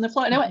right and what's in the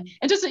flow. And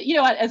just,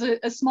 as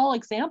a small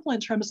example in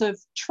terms of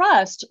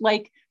trust,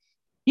 like,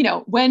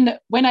 when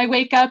I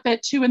wake up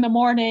at 2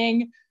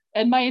 a.m.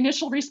 and my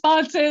initial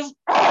response is,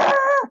 damn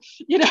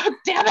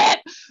it,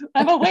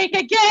 I'm awake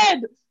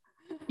again.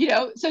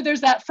 So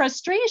there's that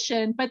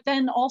frustration, but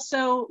then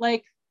also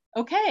like,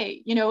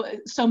 okay,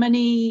 so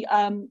many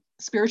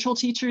spiritual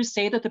teachers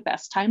say that the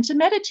best time to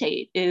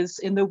meditate is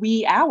in the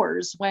wee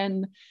hours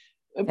when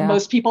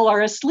most people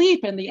are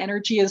asleep and the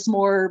energy is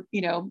more,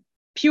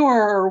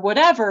 pure or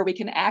whatever. We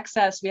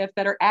have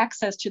better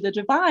access to the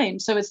divine.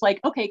 So it's like,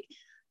 okay,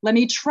 let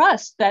me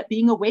trust that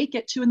being awake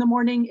at 2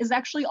 a.m. is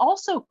actually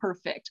also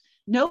perfect.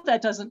 No,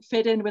 that doesn't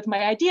fit in with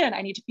my idea. And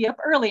I need to be up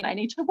early and I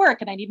need to work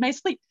and I need my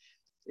sleep.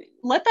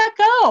 Let that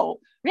go.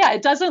 Yeah,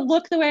 it doesn't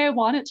look the way I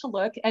want it to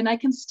look. And I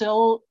can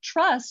still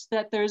trust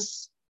that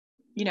there's,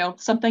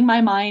 something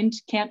my mind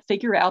can't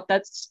figure out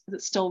that's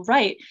still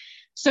right.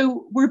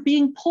 So we're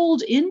being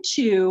pulled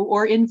into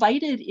or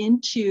invited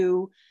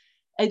into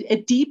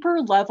a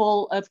deeper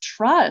level of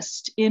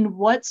trust in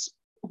what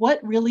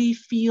really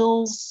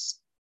feels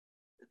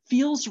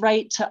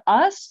right to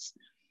us,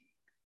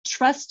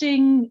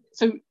 trusting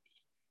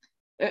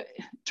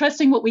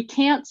what we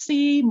can't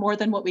see more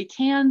than what we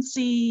can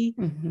see.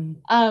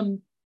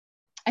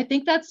 I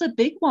think that's a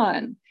big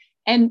one.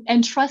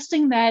 And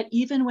trusting that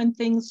even when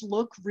things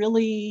look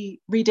really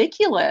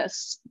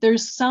ridiculous,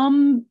 there's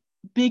some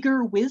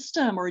bigger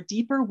wisdom or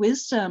deeper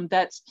wisdom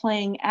that's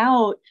playing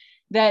out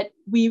that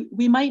we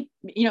might,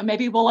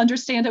 maybe we'll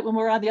understand it when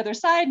we're on the other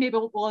side. Maybe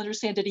we'll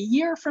understand it a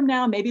year from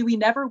now. Maybe we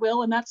never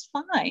will, and that's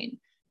fine.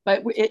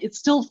 But it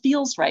still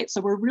feels right.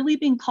 So we're really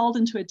being called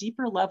into a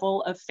deeper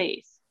level of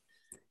faith.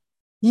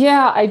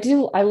 Yeah, I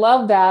do. I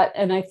love that.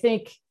 And I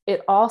think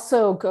it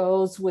also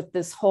goes with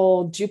this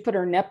whole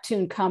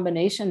Jupiter-Neptune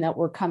combination that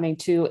we're coming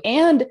to.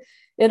 And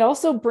it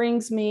also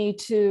brings me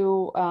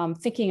to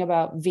thinking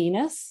about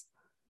Venus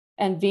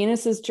and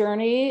Venus's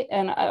journey.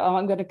 And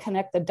I'm going to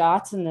connect the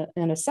dots in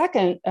a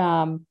second.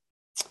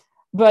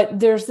 But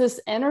there's this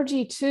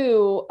energy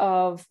too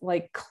of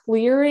like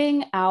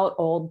clearing out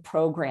old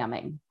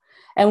programming.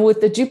 And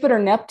with the Jupiter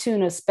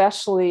Neptune,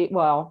 especially,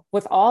 well,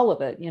 with all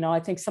of it, I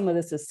think some of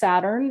this is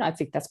Saturn. I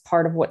think that's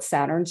part of what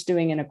Saturn's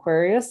doing in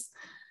Aquarius.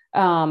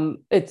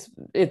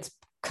 It's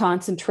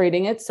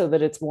concentrating it so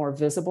that it's more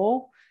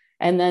visible.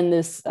 And then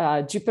this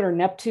Jupiter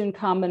Neptune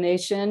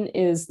combination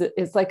is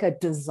like a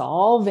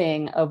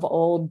dissolving of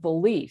old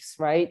beliefs,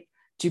 right?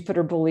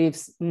 Jupiter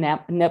beliefs,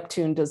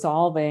 Neptune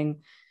dissolving.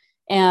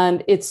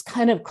 And it's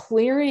kind of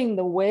clearing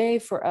the way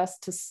for us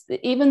to,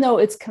 even though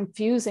it's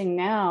confusing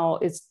now,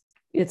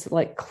 it's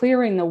like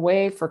clearing the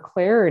way for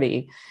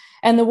clarity.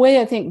 And the way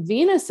I think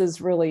Venus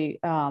is really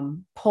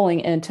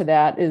pulling into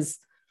that is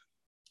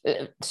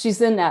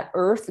she's in that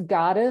earth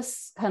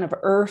goddess, kind of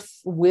earth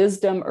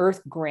wisdom,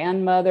 earth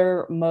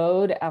grandmother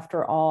mode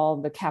after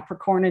all the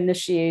Capricorn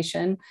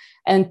initiation,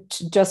 and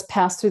just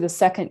passed through the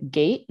second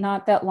gate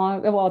not that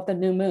long, well, at the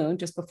new moon,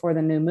 just before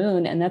the new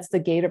moon. And that's the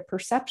gate of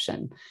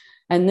perception.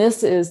 And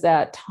this is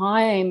that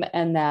time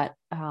and that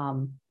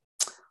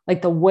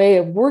like the way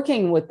of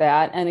working with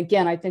that. And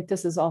again, I think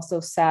this is also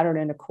Saturn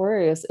in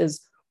Aquarius,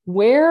 is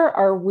where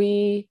are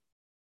we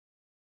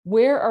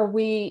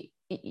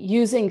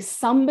using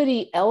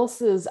somebody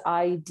else's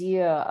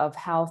idea of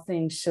how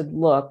things should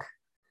look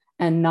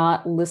and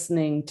not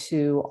listening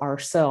to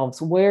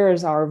ourselves? Where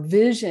is our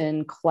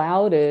vision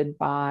clouded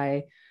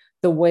by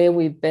the way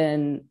we've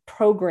been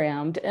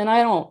programmed? And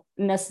I don't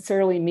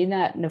necessarily mean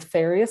that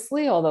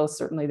nefariously, although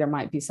certainly there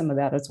might be some of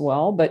that as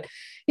well. But,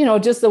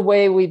 just the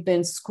way we've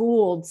been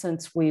schooled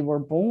since we were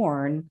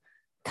born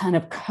kind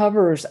of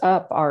covers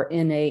up our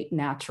innate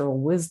natural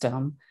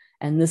wisdom.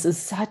 And this is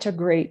such a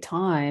great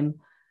time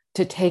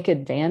to take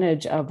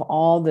advantage of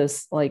all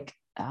this, like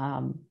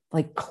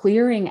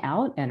clearing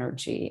out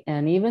energy.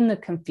 And even the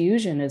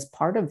confusion is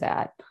part of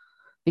that.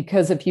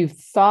 Because if you've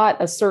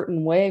thought a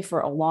certain way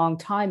for a long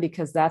time,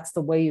 because that's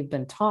the way you've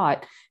been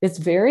taught, it's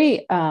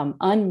very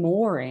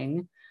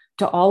unmooring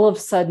to all of a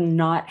sudden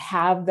not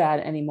have that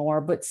anymore,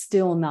 but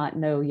still not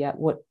know yet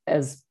what,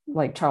 as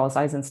like Charles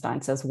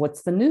Eisenstein says,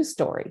 what's the new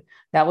story?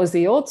 That was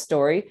the old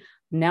story.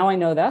 Now I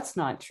know that's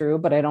not true,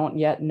 but I don't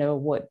yet know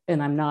what,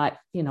 and I'm not,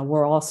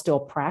 we're all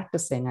still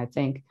practicing, I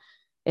think,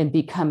 in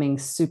becoming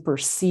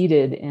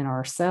superseded in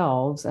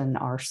ourselves and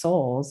our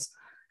souls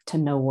to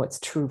know what's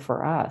true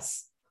for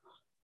us.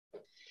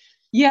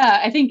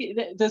 Yeah, I think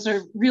those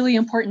are really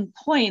important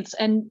points.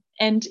 And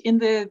in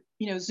the,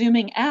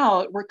 zooming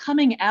out,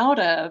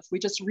 we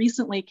just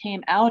recently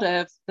came out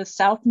of the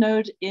South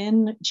Node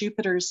in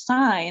Jupiter's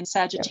sign,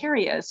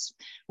 Sagittarius,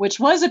 which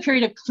was a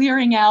period of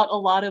clearing out a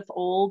lot of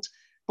old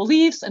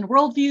beliefs and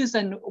worldviews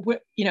and,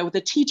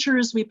 the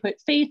teachers we put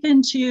faith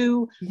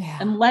into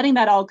and letting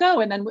that all go.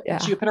 And then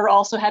Jupiter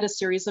also had a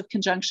series of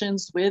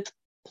conjunctions with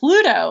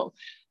Pluto.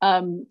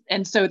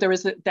 And so there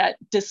was that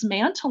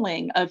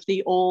dismantling of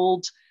the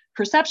old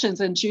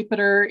perceptions, and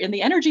Jupiter in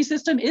the energy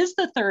system is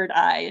the third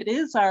eye. It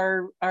is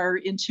our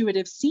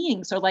intuitive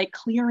seeing. So like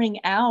clearing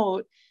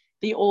out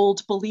the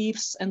old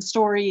beliefs and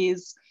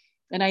stories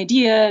and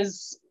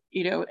ideas,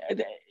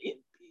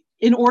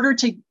 in order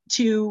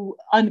to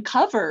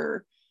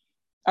uncover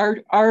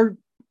our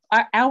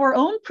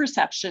own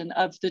perception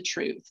of the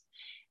truth.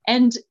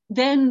 And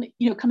then,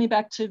 coming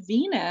back to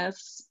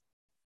Venus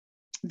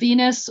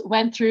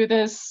went through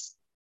this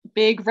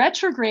big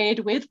retrograde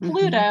with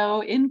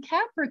Pluto in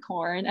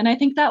Capricorn. And I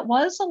think that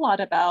was a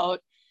lot about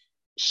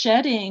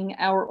shedding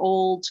our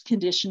old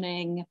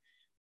conditioning.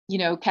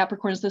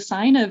 Capricorn is the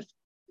sign of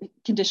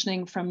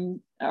conditioning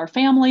from our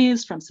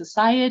families, from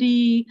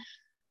society,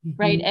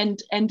 right?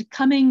 And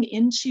coming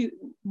into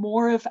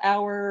more of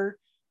our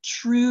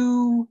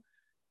true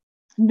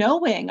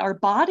knowing, our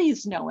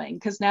bodies knowing,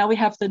 because now we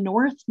have the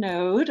North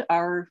Node,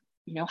 our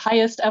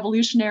highest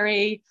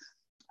evolutionary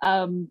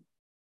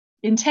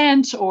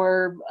intent,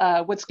 or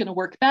what's going to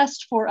work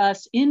best for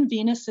us in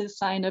Venus's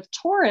sign of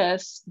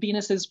Taurus,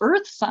 Venus's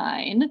earth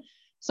sign.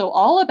 So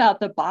all about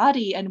the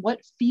body and what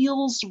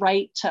feels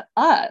right to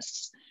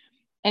us.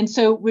 And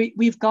so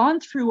we've gone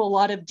through a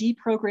lot of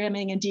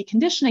deprogramming and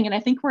deconditioning. And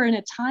I think we're in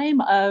a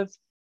time of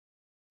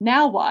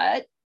now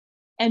what?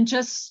 And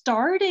just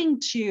starting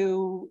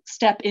to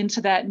step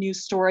into that new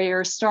story,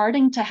 or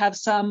starting to have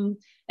some,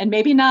 and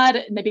maybe not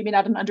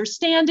an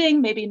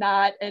understanding, maybe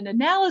not an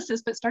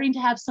analysis, but starting to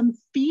have some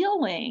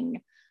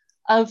feeling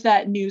of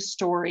that new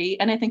story.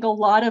 And I think a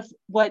lot of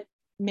what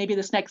maybe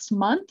this next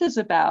month is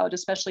about,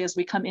 especially as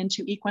we come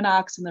into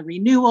equinox and the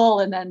renewal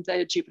and then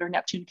the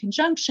Jupiter-Neptune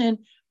conjunction,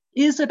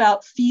 is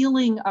about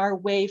feeling our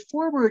way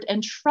forward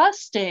and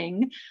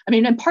trusting.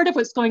 And part of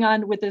what's going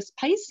on with this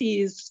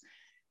Pisces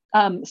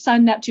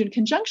Sun-Neptune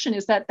conjunction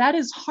is that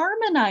is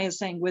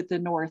harmonizing with the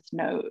North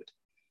Node.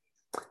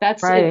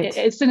 That's right.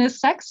 It's in a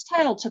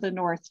sextile to the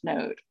North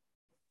Node.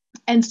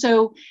 And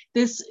so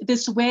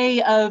this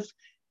way of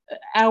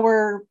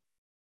our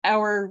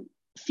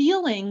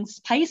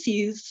feelings,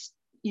 Pisces,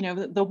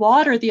 the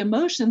water, the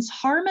emotions,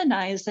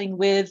 harmonizing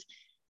with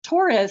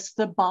Taurus,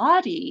 the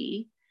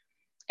body.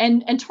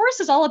 And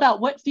Taurus is all about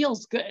what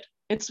feels good.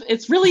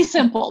 It's really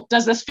simple.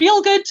 Does this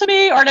feel good to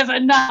me, or does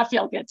it not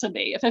feel good to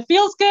me? If it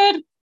feels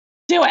good,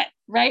 do it,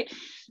 right?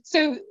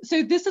 So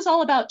this is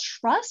all about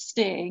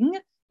trusting,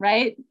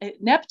 right?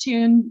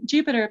 Neptune,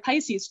 Jupiter,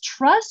 Pisces,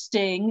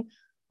 trusting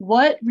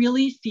what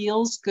really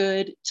feels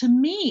good to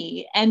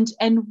me, and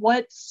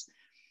what's,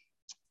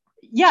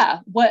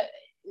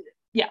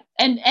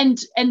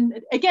 and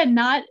again,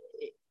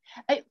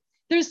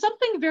 there's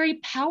something very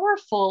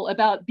powerful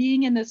about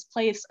being in this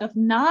place of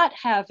not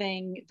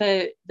having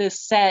the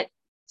set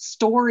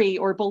story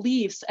or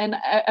beliefs. And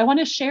I want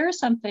to share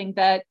something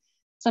that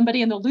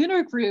somebody in the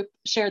lunar group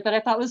shared that I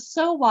thought was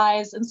so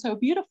wise and so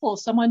beautiful.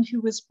 Someone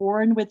who was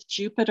born with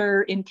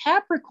Jupiter in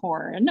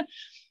Capricorn,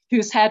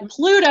 who's had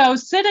Pluto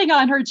sitting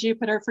on her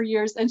Jupiter for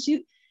years. And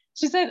she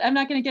said, I'm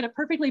not going to get it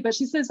perfectly, but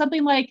she said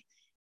something like,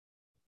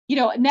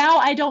 now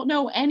I don't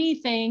know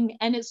anything,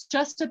 and it's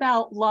just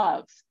about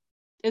love.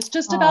 It's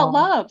just about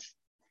love.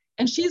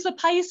 And she's a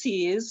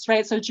Pisces,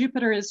 right? So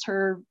Jupiter is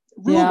her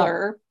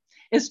ruler.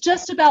 Yeah. It's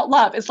just about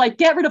love. It's like,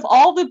 get rid of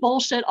all the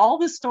bullshit, all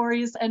the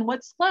stories, and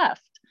what's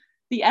left.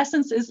 The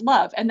essence is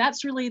love. And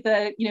that's really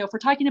if we're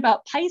talking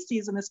about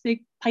Pisces and this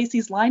big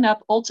Pisces lineup,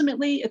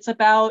 ultimately it's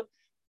about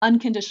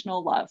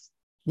unconditional love.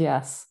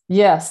 Yes.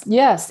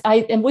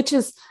 Which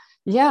is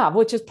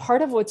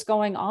part of what's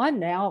going on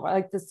now.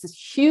 Like this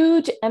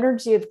huge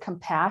energy of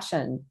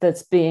compassion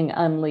that's being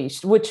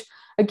unleashed, which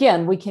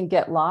again, we can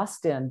get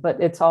lost in,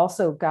 but it's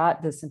also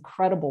got this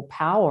incredible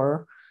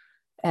power.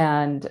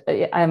 And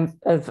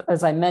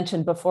as I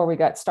mentioned before we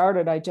got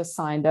started, I just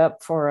signed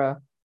up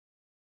for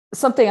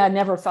something I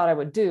never thought I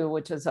would do,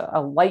 which is a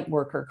light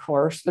worker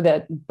course,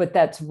 but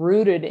that's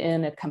rooted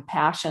in a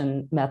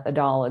compassion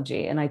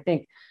methodology. And I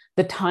think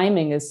the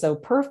timing is so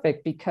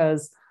perfect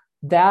because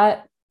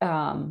that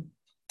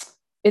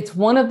it's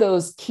one of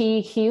those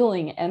key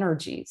healing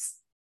energies,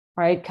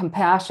 right?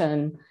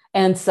 Compassion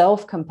and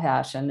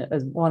self-compassion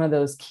is one of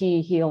those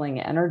key healing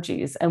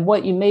energies. And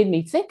what you made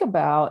me think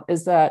about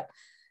is that,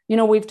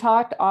 we've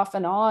talked off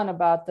and on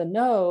about the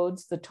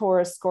nodes, the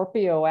Taurus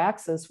Scorpio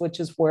axis, which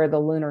is where the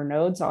lunar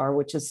nodes are,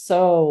 which is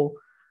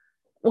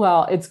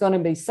it's going to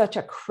be such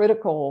a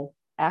critical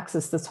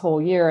axis this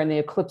whole year. And the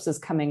eclipses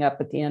coming up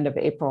at the end of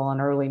April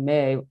and early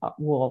May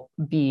will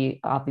be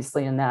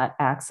obviously in that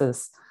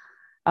axis.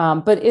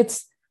 But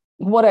it's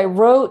what I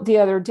wrote the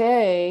other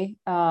day,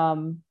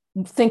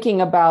 thinking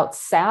about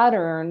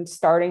Saturn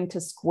starting to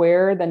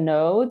square the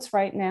nodes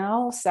right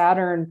now.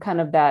 Saturn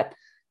kind of that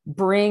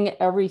bring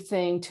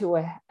everything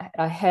to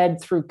a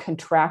head through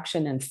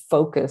contraction and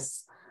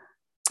focus.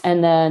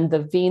 And then the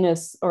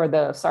Venus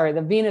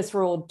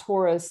ruled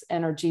Taurus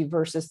energy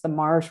versus the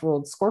Mars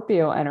ruled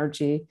Scorpio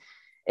energy.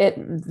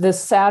 The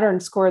Saturn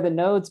square the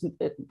nodes,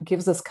 it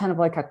gives us kind of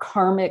like a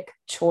karmic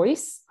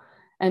choice.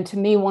 And to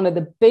me, one of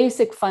the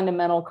basic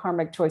fundamental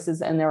karmic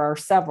choices, and there are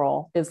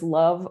several, is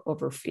love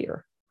over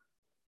fear.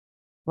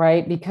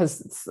 Right?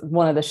 Because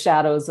one of the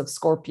shadows of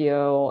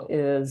Scorpio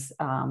is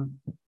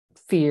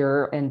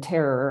fear and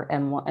terror,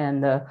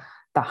 and the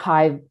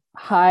high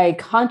high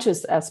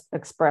conscious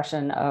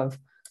expression of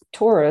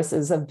Taurus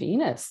is a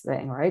Venus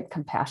thing, right?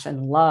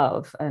 Compassion,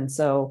 love. And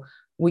so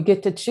we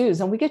get to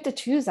choose, and we get to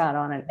choose that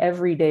on an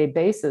everyday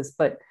basis.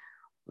 But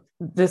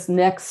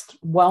next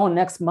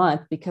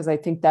month, because I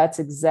think that's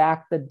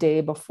exact the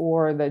day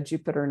before the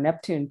Jupiter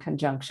Neptune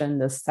conjunction,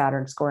 this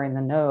Saturn squaring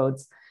the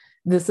nodes,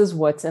 this is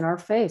what's in our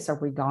face. Are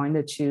we going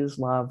to choose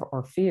love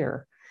or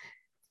fear?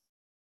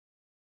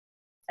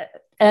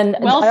 And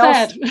well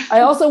said. I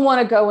also want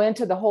to go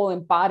into the whole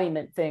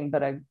embodiment thing,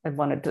 but I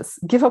wanted to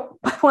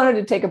I wanted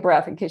to take a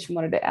breath in case you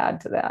wanted to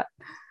add to that.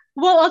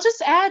 Well, I'll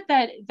just add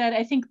that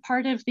I think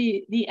part of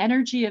the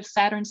energy of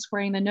Saturn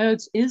squaring the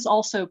nodes is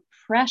also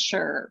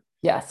pressure.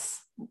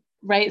 Yes.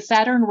 Right.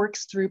 Saturn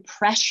works through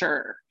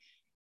pressure.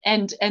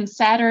 And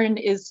Saturn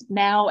is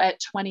now at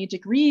 20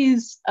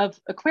 degrees of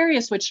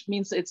Aquarius, which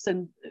means it's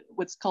in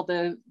what's called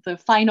the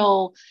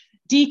final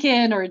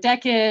decan or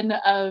decan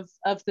of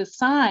the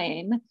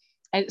sign.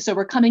 And so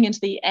we're coming into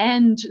the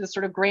end, the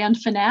sort of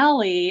grand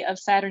finale of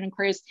Saturn and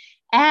Aquarius,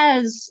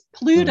 as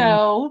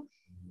Pluto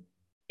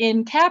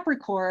in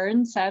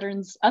Capricorn,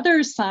 Saturn's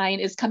other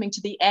sign, is coming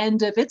to the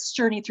end of its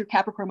journey through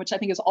Capricorn, which I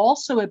think is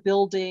also a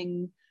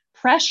building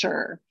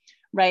pressure,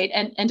 right?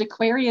 And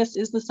Aquarius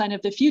is the sign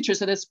of the future.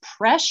 So this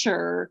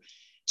pressure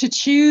to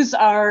choose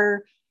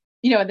our,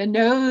 the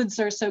nodes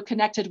are so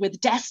connected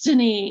with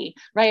destiny,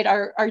 right?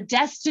 Our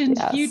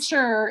destined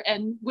future,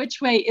 and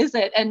which way is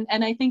it? And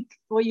I think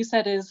what you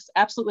said is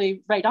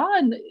absolutely right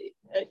on,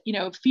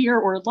 fear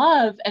or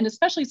love. And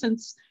especially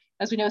since,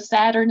 as we know,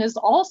 Saturn is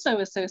also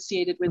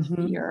associated with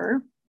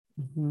fear.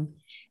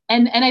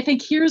 And I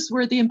think here's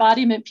where the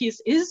embodiment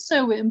piece is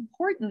so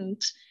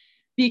important,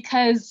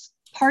 because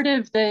part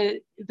of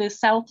the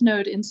South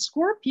Node in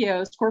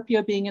Scorpio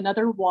being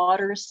another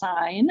water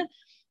sign,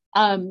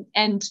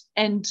 and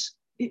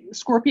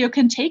Scorpio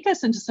can take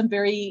us into some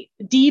very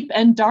deep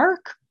and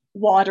dark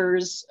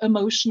waters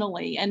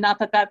emotionally, and not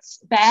that that's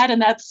bad,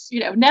 and that's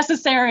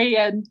necessary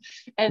and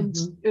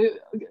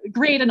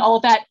great and all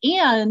of that.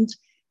 And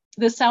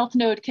the South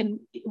Node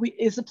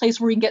is a place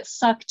where we can get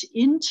sucked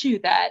into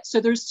that. So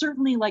there's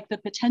certainly like the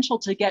potential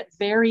to get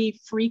very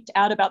freaked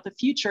out about the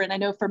future. And I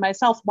know for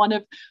myself, one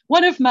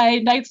of my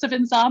nights of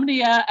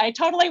insomnia, I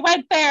totally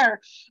went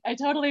there. I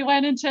totally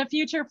went into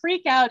future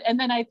freak out. And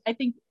then I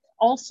think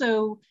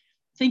also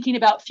thinking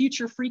about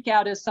future freak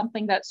out as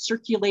something that's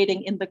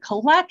circulating in the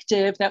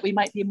collective that we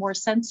might be more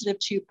sensitive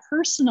to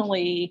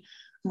personally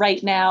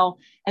right now.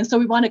 And so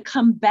we want to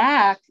coming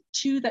back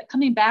to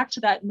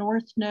that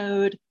North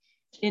Node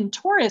in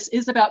Taurus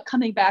is about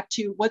coming back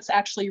to what's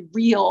actually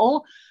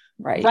real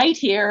right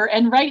here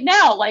and right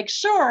now. Like,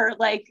 sure,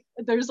 like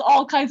there's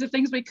all kinds of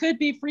things we could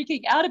be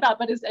freaking out about,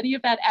 but is any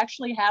of that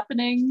actually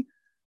happening?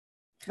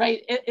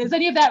 Right? Is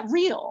any of that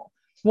real?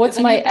 What's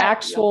my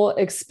actual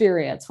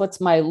experience?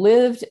 What's my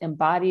lived,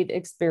 embodied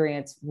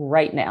experience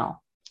right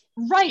now?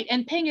 Right.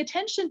 And paying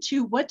attention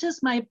to, what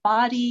does my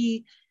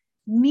body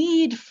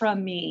need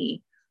from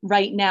me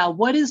right now?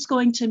 What is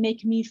going to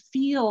make me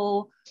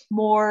feel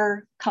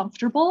more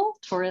comfortable?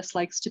 Taurus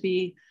likes to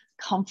be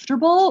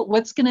comfortable.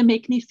 What's going to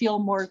make me feel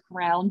more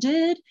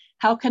grounded?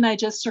 How can I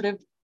just sort of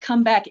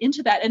come back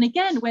into that? And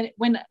again,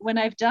 when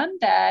I've done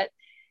that,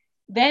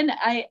 then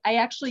I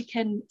actually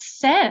can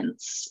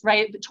sense,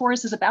 right?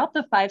 Taurus is about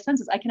the five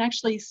senses. I can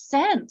actually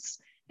sense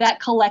that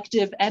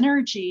collective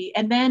energy,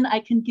 and then I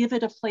can give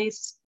it a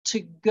place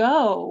to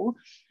go,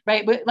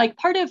 right? But like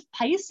part of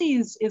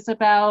Pisces is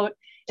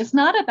it's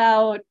not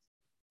about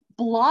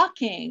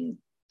blocking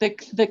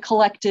the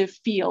collective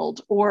field,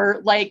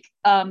 or like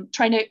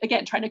trying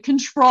to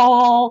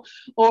control,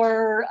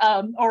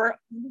 or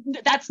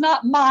that's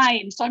not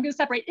mine, so I'm going to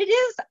separate.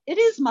 It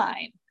is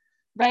mine,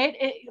 right?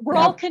 We're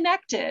all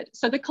connected.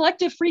 So the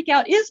collective freak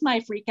out is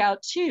my freak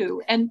out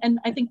too. And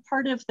I think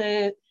part of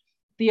the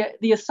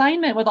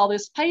assignment with all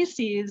this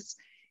Pisces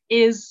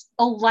is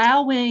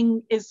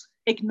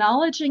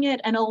acknowledging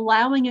it and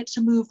allowing it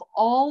to move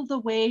all the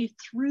way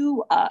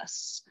through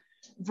us,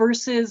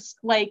 versus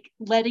like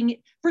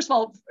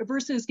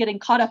versus getting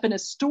caught up in a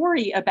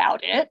story about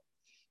it,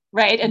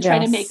 right? And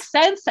trying to make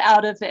sense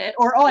out of it,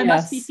 or, I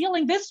must be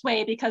feeling this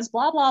way because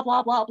blah, blah,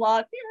 blah, blah, blah.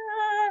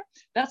 Yeah,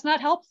 that's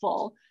not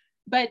helpful.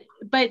 But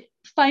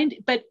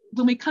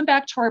when we come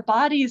back to our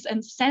bodies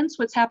and sense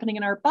what's happening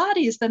in our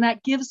bodies, then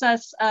that gives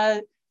us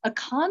a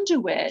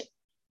conduit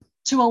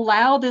to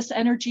allow this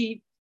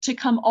energy to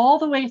come all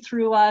the way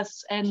through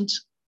us, and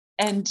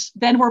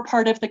then we're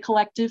part of the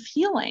collective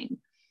healing.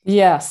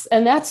 Yes.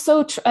 And that's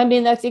so true. I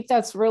mean, I think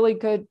that's really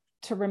good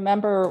to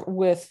remember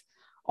with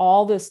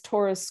all this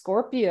Taurus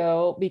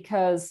Scorpio,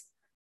 because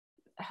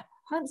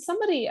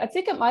somebody, I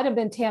think it might have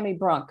been Tammy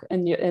Brunk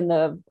in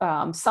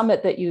the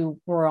summit that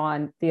you were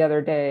on the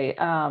other day,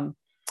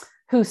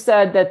 who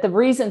said that the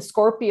reason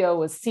Scorpio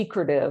was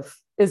secretive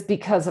is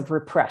because of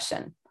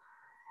repression.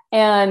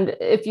 And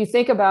if you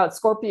think about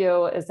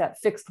Scorpio as that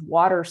fixed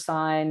water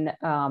sign,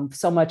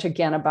 so much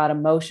again about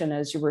emotion,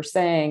 as you were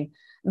saying,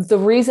 the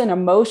reason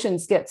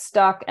emotions get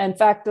stuck, in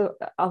fact,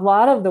 a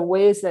lot of the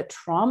ways that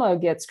trauma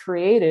gets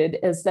created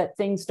is that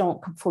things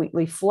don't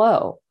completely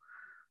flow.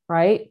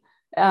 right?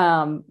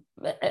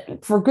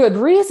 For good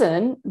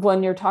reason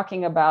when you're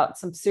talking about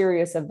some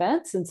serious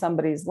events in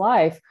somebody's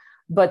life.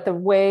 But the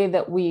way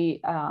that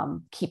we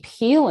keep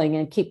healing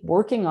and keep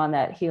working on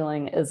that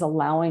healing is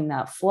allowing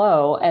that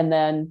flow, and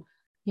then,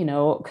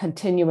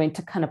 continuing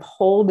to kind of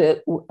hold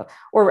it,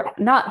 or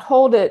not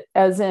hold it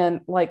as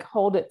in like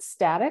hold it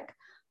static,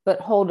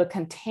 but hold a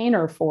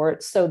container for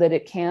it so that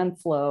it can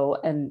flow,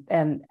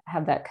 and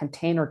have that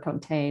container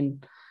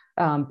contain,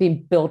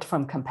 being built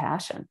from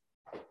compassion.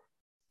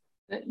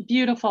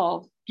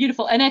 Beautiful,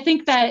 beautiful. And I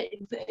think that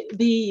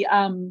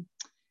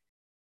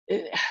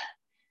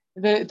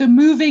the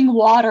moving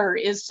water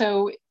is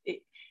so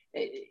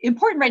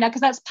important right now,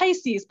 because that's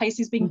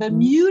Pisces being the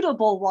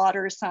mutable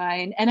water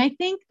sign. And I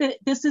think that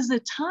this is a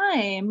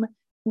time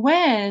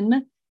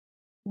when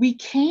we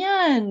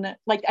can,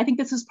 I think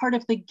this is part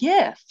of the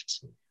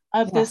gift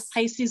of this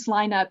Pisces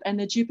lineup and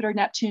the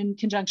Jupiter-Neptune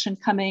conjunction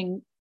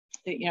coming,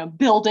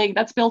 building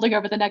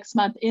over the next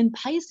month in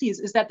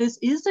Pisces, is that this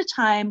is a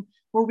time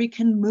where we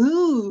can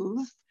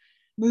move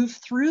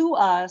through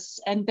us,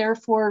 and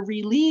therefore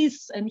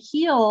release and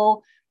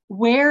heal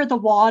where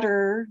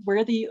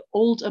the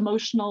old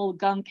emotional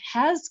gunk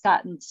has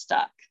gotten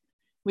stuck.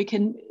 We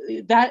can,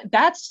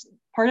 that's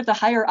part of the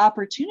higher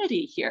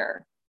opportunity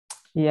here.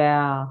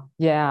 Yeah.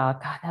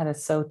 God, that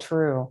is so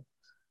true.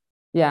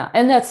 Yeah.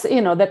 And that's,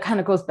 that kind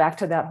of goes back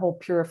to that whole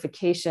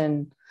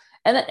purification.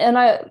 And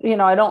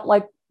I don't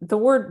like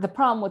the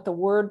problem with the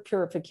word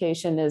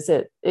purification is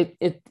it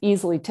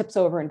easily tips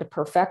over into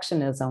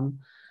perfectionism,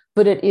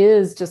 but it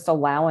is just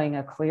allowing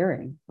a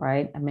clearing,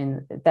 right? I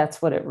mean,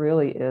 that's what it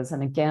really is.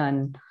 And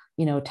again,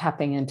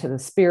 tapping into the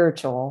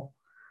spiritual,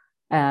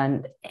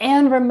 and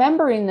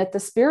remembering that the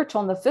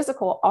spiritual and the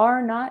physical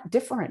are not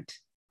different.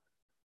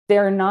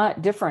 They're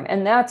not different.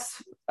 And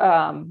that's,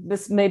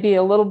 this may be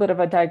a little bit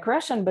of a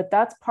digression, but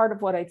that's part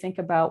of what I think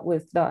about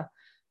with the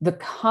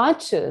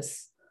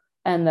conscious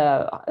and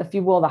if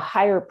you will, the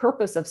higher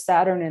purpose of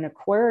Saturn in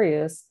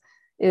Aquarius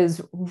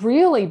is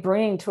really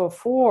bringing to a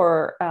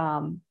fore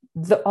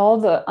all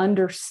the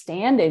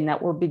understanding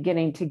that we're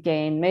beginning to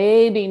gain,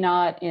 maybe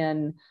not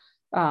in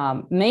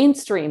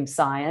mainstream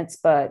science,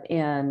 but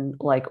in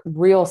like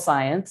real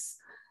science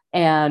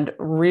and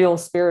real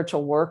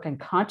spiritual work and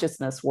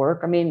consciousness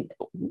work. I mean,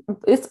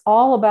 it's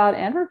all about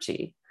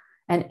energy,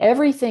 and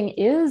everything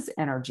is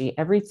energy.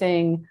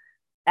 Everything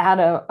at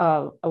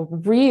a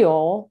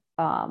real,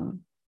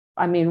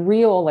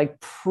 real, like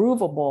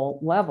provable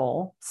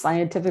level,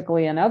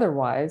 scientifically and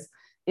otherwise,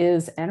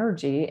 is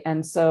energy.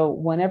 And so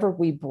whenever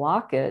we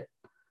block it,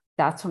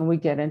 that's when we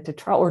get into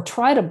trouble, or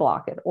try to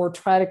block it, or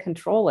try to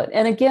control it.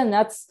 And again,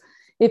 that's,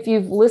 if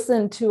you've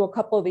listened to a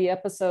couple of the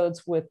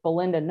episodes with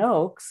Belinda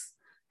Noakes,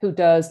 who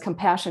does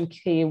compassion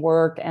key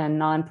work and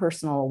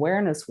non-personal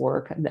awareness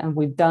work, and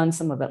we've done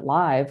some of it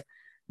live,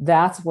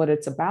 that's what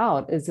it's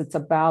about, is it's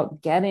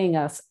about getting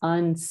us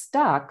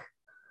unstuck,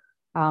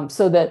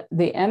 so that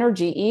the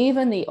energy,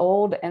 even the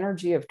old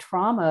energy of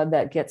trauma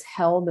that gets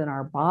held in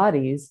our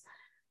bodies,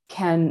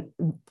 can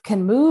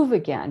move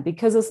again.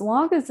 Because as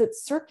long as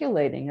it's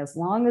circulating, as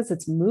long as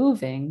it's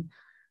moving,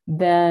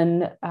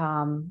 then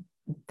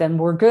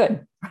we're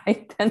good,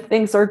 right? Then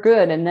things are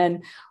good, and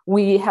then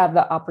we have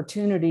the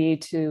opportunity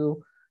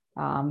to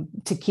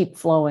keep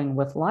flowing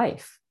with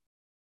life.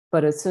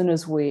 But as soon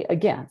as we,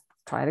 again,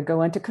 try to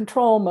go into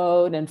control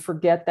mode and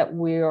forget that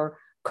we are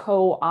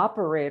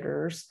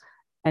co-operators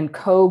and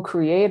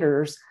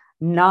co-creators,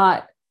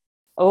 not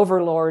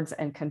overlords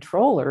and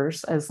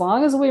controllers, as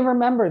long as we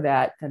remember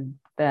that,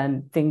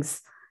 then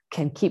things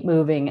can keep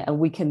moving, and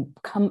we can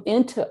come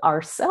into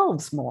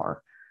ourselves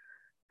more,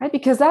 right?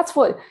 Because that's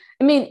what,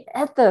 I mean,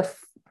 at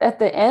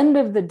the end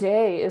of the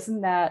day,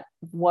 isn't that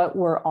what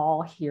we're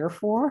all here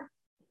for?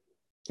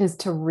 Is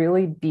to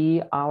really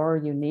be our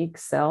unique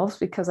selves,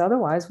 because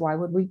otherwise, why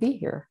would we be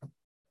here?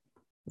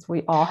 Because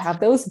we all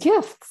have those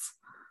gifts.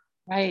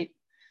 Right.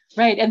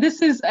 And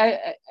this is,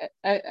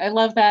 I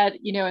love that,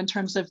 in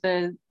terms of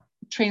the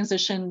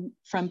transition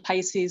from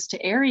Pisces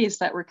to Aries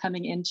that we're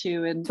coming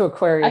into, and to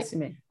Aquarius, you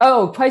mean?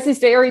 Oh, Pisces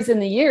to Aries in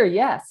the year.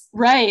 Yes.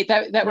 Right.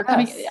 That we're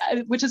coming,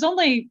 which is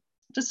only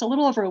just a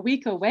little over a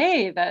week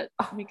away that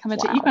we come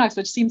into equinox,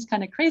 which seems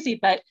kind of crazy,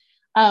 but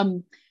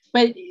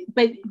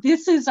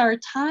this is our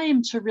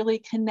time to really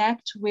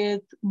connect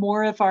with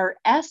more of our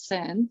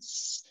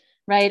essence,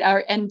 right?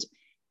 And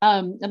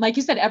like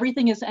you said,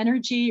 everything is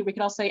energy. We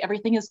could also say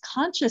everything is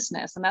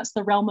consciousness, and that's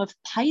the realm of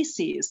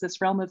Pisces, this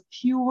realm of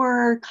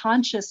pure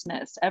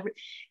consciousness.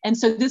 And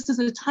so this is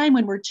a time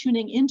when we're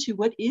tuning into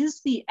what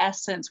is the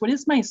essence, what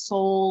is my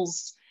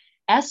soul's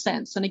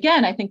essence. And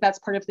again, I think that's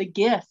part of the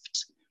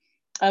gift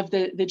of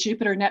the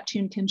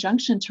Jupiter-Neptune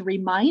conjunction, to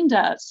remind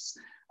us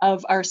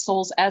of our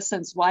soul's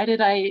essence. Why did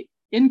I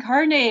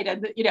incarnate?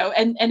 And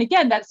and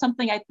again, that's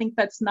something I think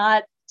that's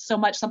not so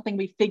much something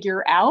we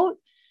figure out,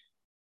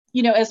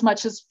 as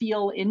much as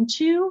feel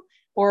into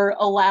or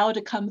allow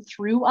to come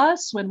through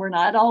us when we're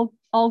not all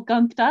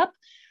gunked up.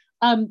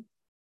 And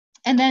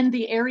then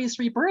the Aries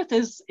rebirth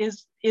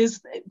is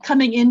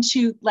coming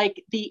into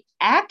like the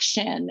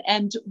action,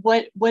 and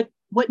what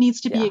what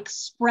needs to be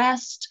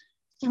expressed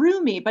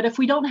through me. But if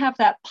we don't have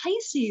that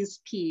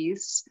Pisces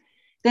piece,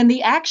 then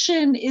the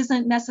action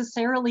isn't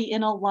necessarily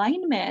in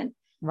alignment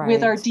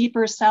with our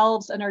deeper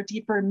selves and our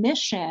deeper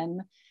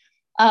mission.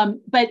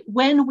 But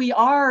when we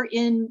are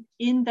in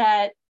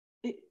that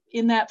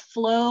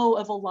flow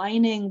of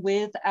aligning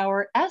with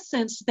our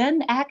essence,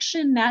 then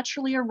action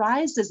naturally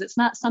arises. It's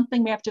not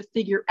something we have to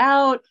figure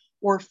out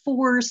or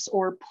force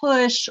or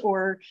push,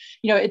 or,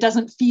 it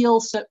doesn't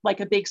feel like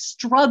a big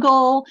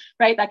struggle,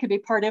 right? That could be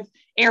part of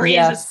Aries.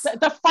 Yes. It's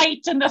the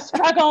fight and the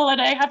struggle, and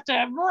I have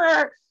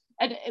to.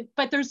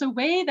 But there's a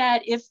way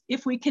that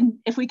if we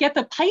get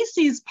the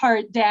Pisces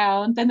part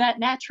down, then that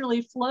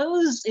naturally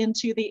flows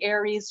into the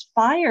Aries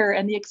fire,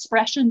 and the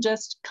expression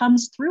just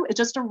comes through. It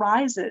just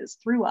arises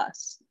through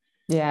us.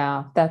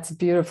 Yeah, that's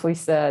beautifully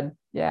said.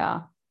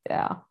 Yeah.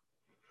 Wow.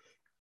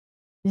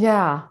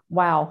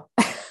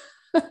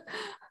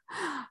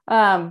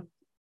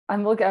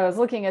 I was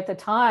looking at the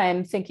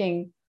time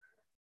thinking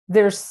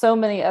there's so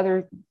many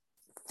other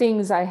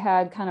things I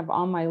had kind of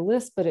on my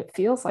list, but it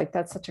feels like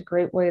that's such a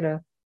great way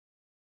to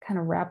kind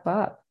of wrap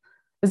up.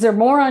 Is there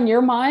more on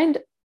your mind?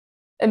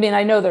 I mean,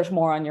 I know there's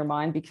more on your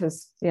mind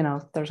because,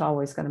 there's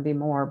always going to be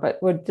more, but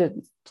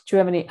did you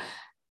have any,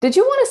 did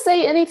you want to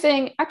say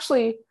anything?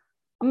 Actually,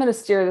 I'm going to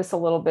steer this a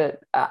little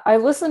bit. I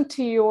listened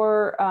to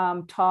your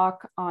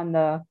talk on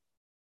the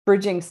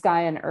Bridging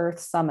Sky and Earth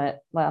Summit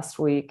last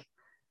week.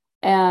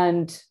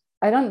 And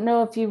I don't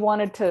know if you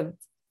wanted to,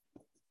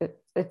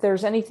 if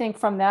there's anything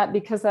from that,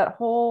 because that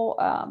whole,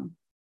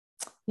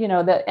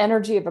 the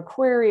energy of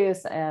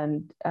Aquarius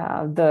and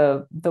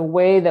the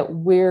way that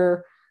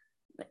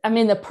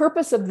the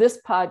purpose of this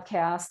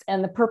podcast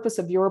and the purpose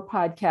of your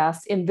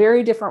podcast in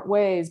very different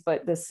ways,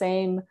 but the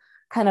same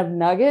kind of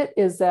nugget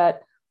is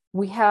that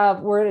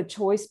we're at a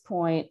choice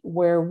point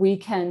where we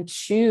can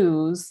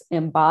choose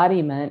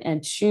embodiment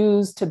and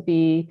choose to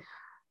be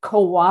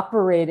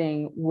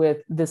cooperating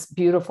with this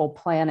beautiful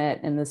planet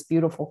and this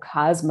beautiful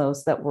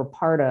cosmos that we're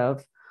part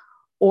of,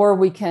 or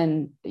we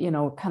can,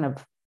 kind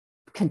of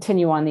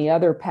continue on the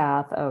other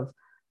path of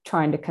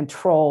trying to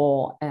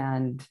control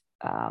and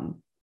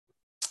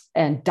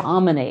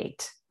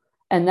dominate.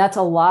 And that's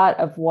a lot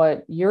of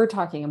what you're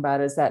talking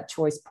about, is that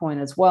choice point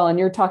as well. And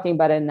you're talking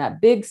about it in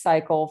that big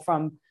cycle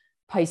from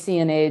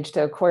Piscean age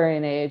to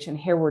Aquarian age. And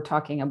here we're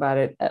talking about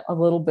it a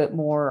little bit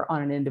more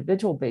on an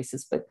individual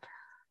basis, but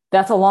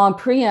that's a long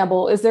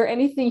preamble. Is there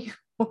anything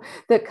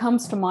that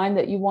comes to mind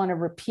that you want to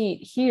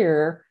repeat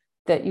here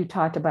that you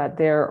talked about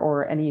there,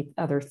 or any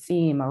other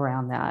theme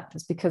around that,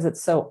 just because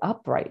it's so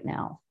up right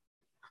now?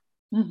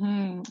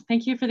 Mm-hmm.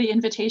 Thank you for the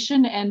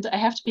invitation. And I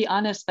have to be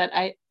honest that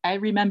I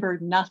remember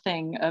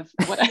nothing of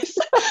what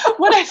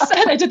I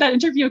said. I did that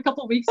interview a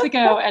couple of weeks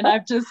ago, and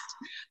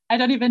I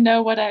don't even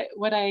know what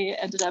I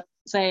ended up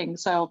saying.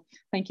 So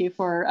thank you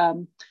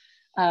for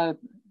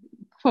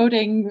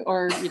quoting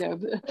or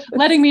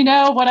letting me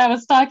know what I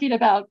was talking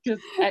about, because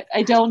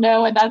I don't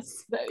know, and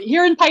that's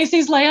here in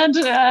Pisces land.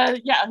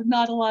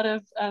 Not a lot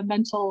of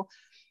mental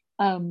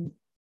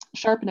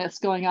sharpness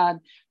going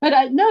on. But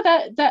I know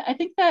that I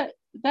think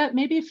that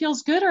maybe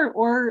feels good,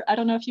 or I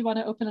don't know if you want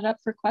to open it up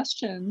for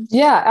questions.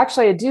 Yeah,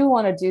 actually, I do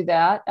want to do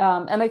that,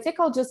 and I think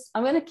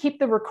I'm going to keep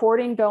the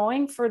recording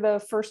going for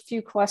the first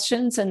few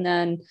questions, and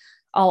then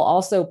I'll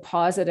also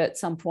pause it at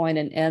some point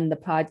and end the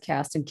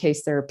podcast in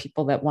case there are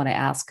people that want to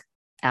ask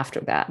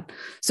after that.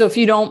 So if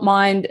you don't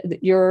mind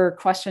your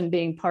question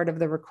being part of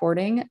the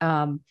recording,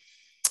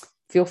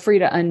 feel free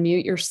to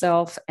unmute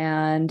yourself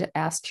and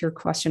ask your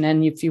question.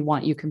 And if you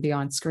want, you can be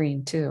on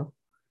screen too.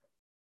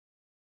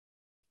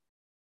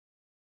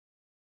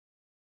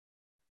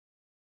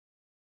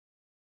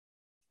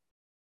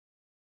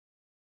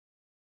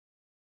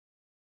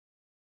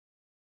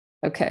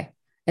 Okay.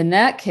 In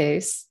that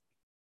case,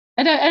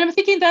 and I'm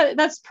thinking that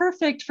that's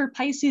perfect for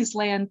Pisces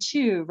land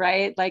too,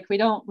 right? Like we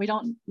don't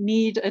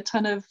need a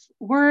ton of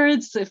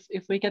words.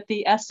 If we get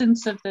the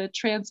essence of the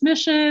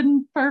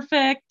transmission,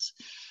 perfect.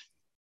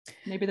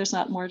 Maybe there's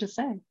not more to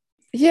say.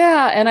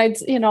 Yeah. And I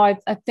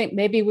think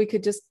maybe we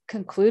could just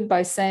conclude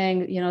by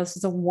saying, this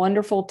is a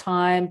wonderful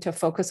time to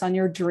focus on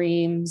your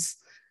dreams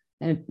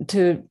and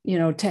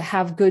to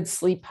have good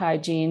sleep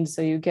hygiene,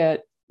 so you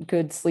get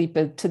good sleep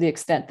to the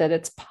extent that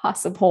it's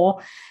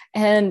possible.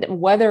 And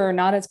whether or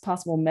not it's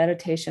possible,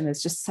 meditation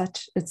is just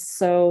it's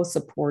so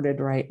supported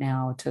right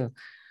now to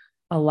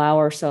allow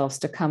ourselves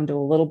to come to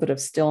a little bit of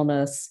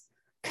stillness,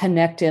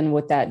 connect in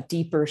with that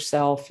deeper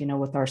self,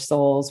 with our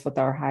souls, with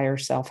our higher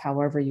self,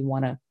 however you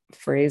want to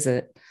phrase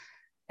it,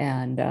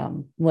 and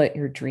let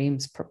your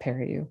dreams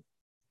prepare you.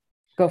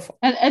 Go for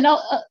it. And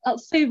I'll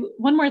say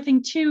one more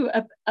thing too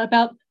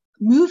about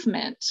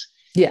movement.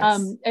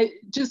 Yes.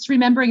 Just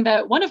remembering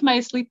that one of my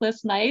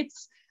sleepless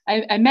nights,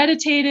 I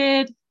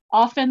meditated.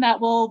 Often that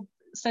will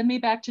send me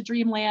back to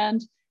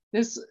dreamland.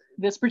 This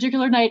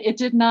particular night, it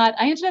did not.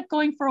 I ended up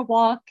going for a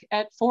walk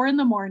at 4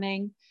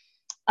 a.m.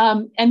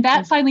 And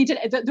that finally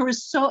did. There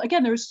was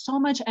so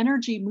much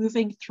energy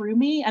moving through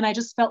me, and I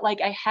just felt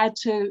like I had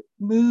to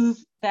move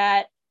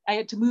that. I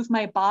had to move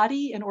my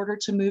body in order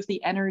to move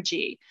the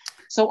energy.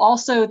 So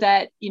also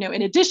that,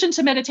 in addition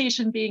to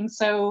meditation being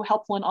so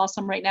helpful and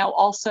awesome right now,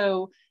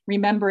 also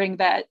remembering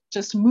that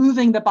just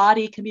moving the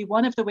body can be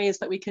one of the ways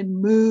that we can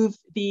move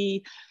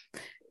the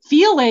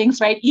feelings,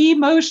 right?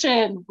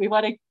 Emotion. We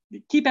want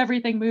to keep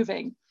everything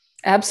moving.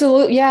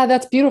 Absolutely. Yeah,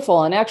 that's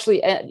beautiful. And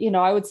actually,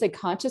 I would say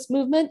conscious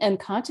movement and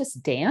conscious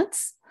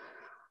dance.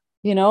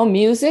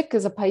 Music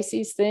is a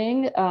Pisces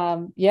thing.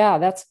 Yeah,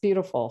 that's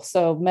beautiful.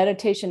 So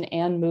meditation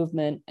and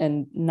movement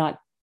and not,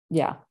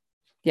 yeah.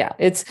 Yeah.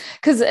 It's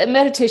because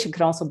meditation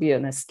can also be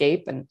an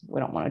escape, and we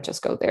don't want to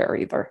just go there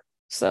either.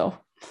 So,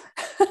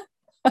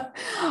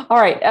 all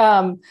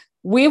right.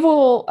 We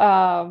will,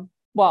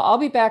 I'll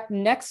be back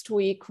next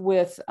week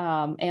with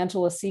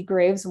Angela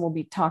Seagraves, and we'll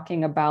be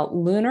talking about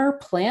lunar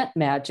plant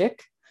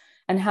magic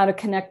and how to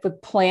connect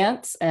with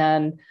plants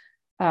and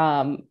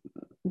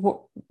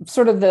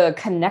sort of the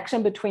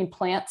connection between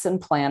plants and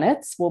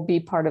planets will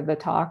be part of the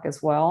talk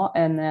as well.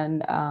 And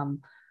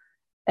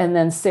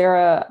then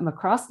Sarah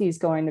McCroskey is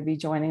going to be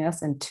joining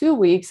us in 2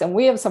 weeks. And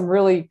we have some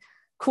really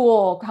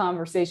cool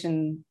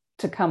conversation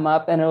to come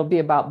up, and it'll be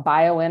about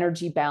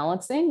bioenergy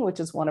balancing, which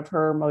is one of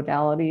her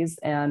modalities,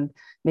 and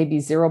maybe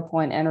 0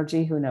 point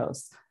energy, who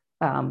knows?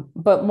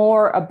 But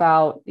more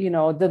about,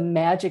 the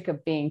magic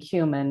of being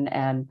human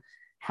and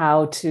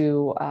how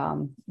to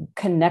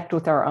connect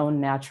with our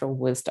own natural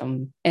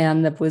wisdom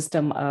and the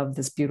wisdom of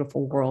this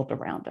beautiful world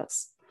around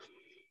us.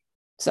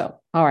 So,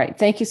 all right.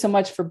 Thank you so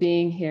much for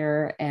being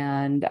here.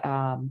 And,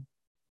 and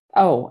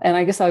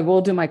I guess I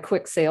will do my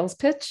quick sales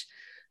pitch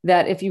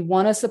that if you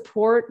want to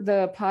support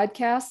the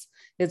podcast,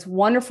 it's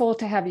wonderful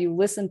to have you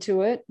listen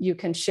to it. You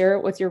can share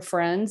it with your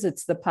friends.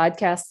 It's the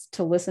podcast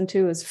to listen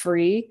to is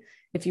free.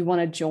 If you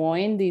want to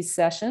join these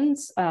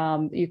sessions,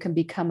 you can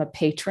become a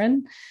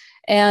patron.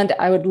 And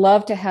I would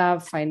love to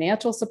have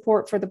financial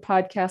support for the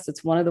podcast.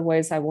 It's one of the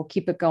ways I will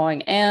keep it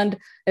going and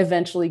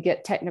eventually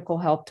get technical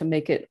help to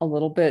make it a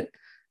little bit,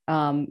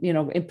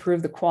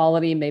 improve the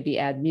quality, maybe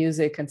add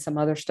music and some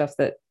other stuff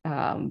that,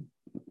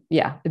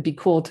 it'd be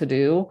cool to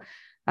do.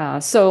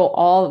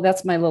 So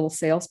that's my little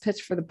sales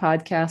pitch for the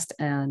podcast.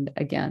 And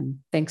again,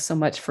 thanks so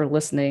much for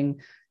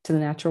listening to the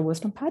Natural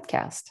Wisdom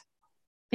Podcast.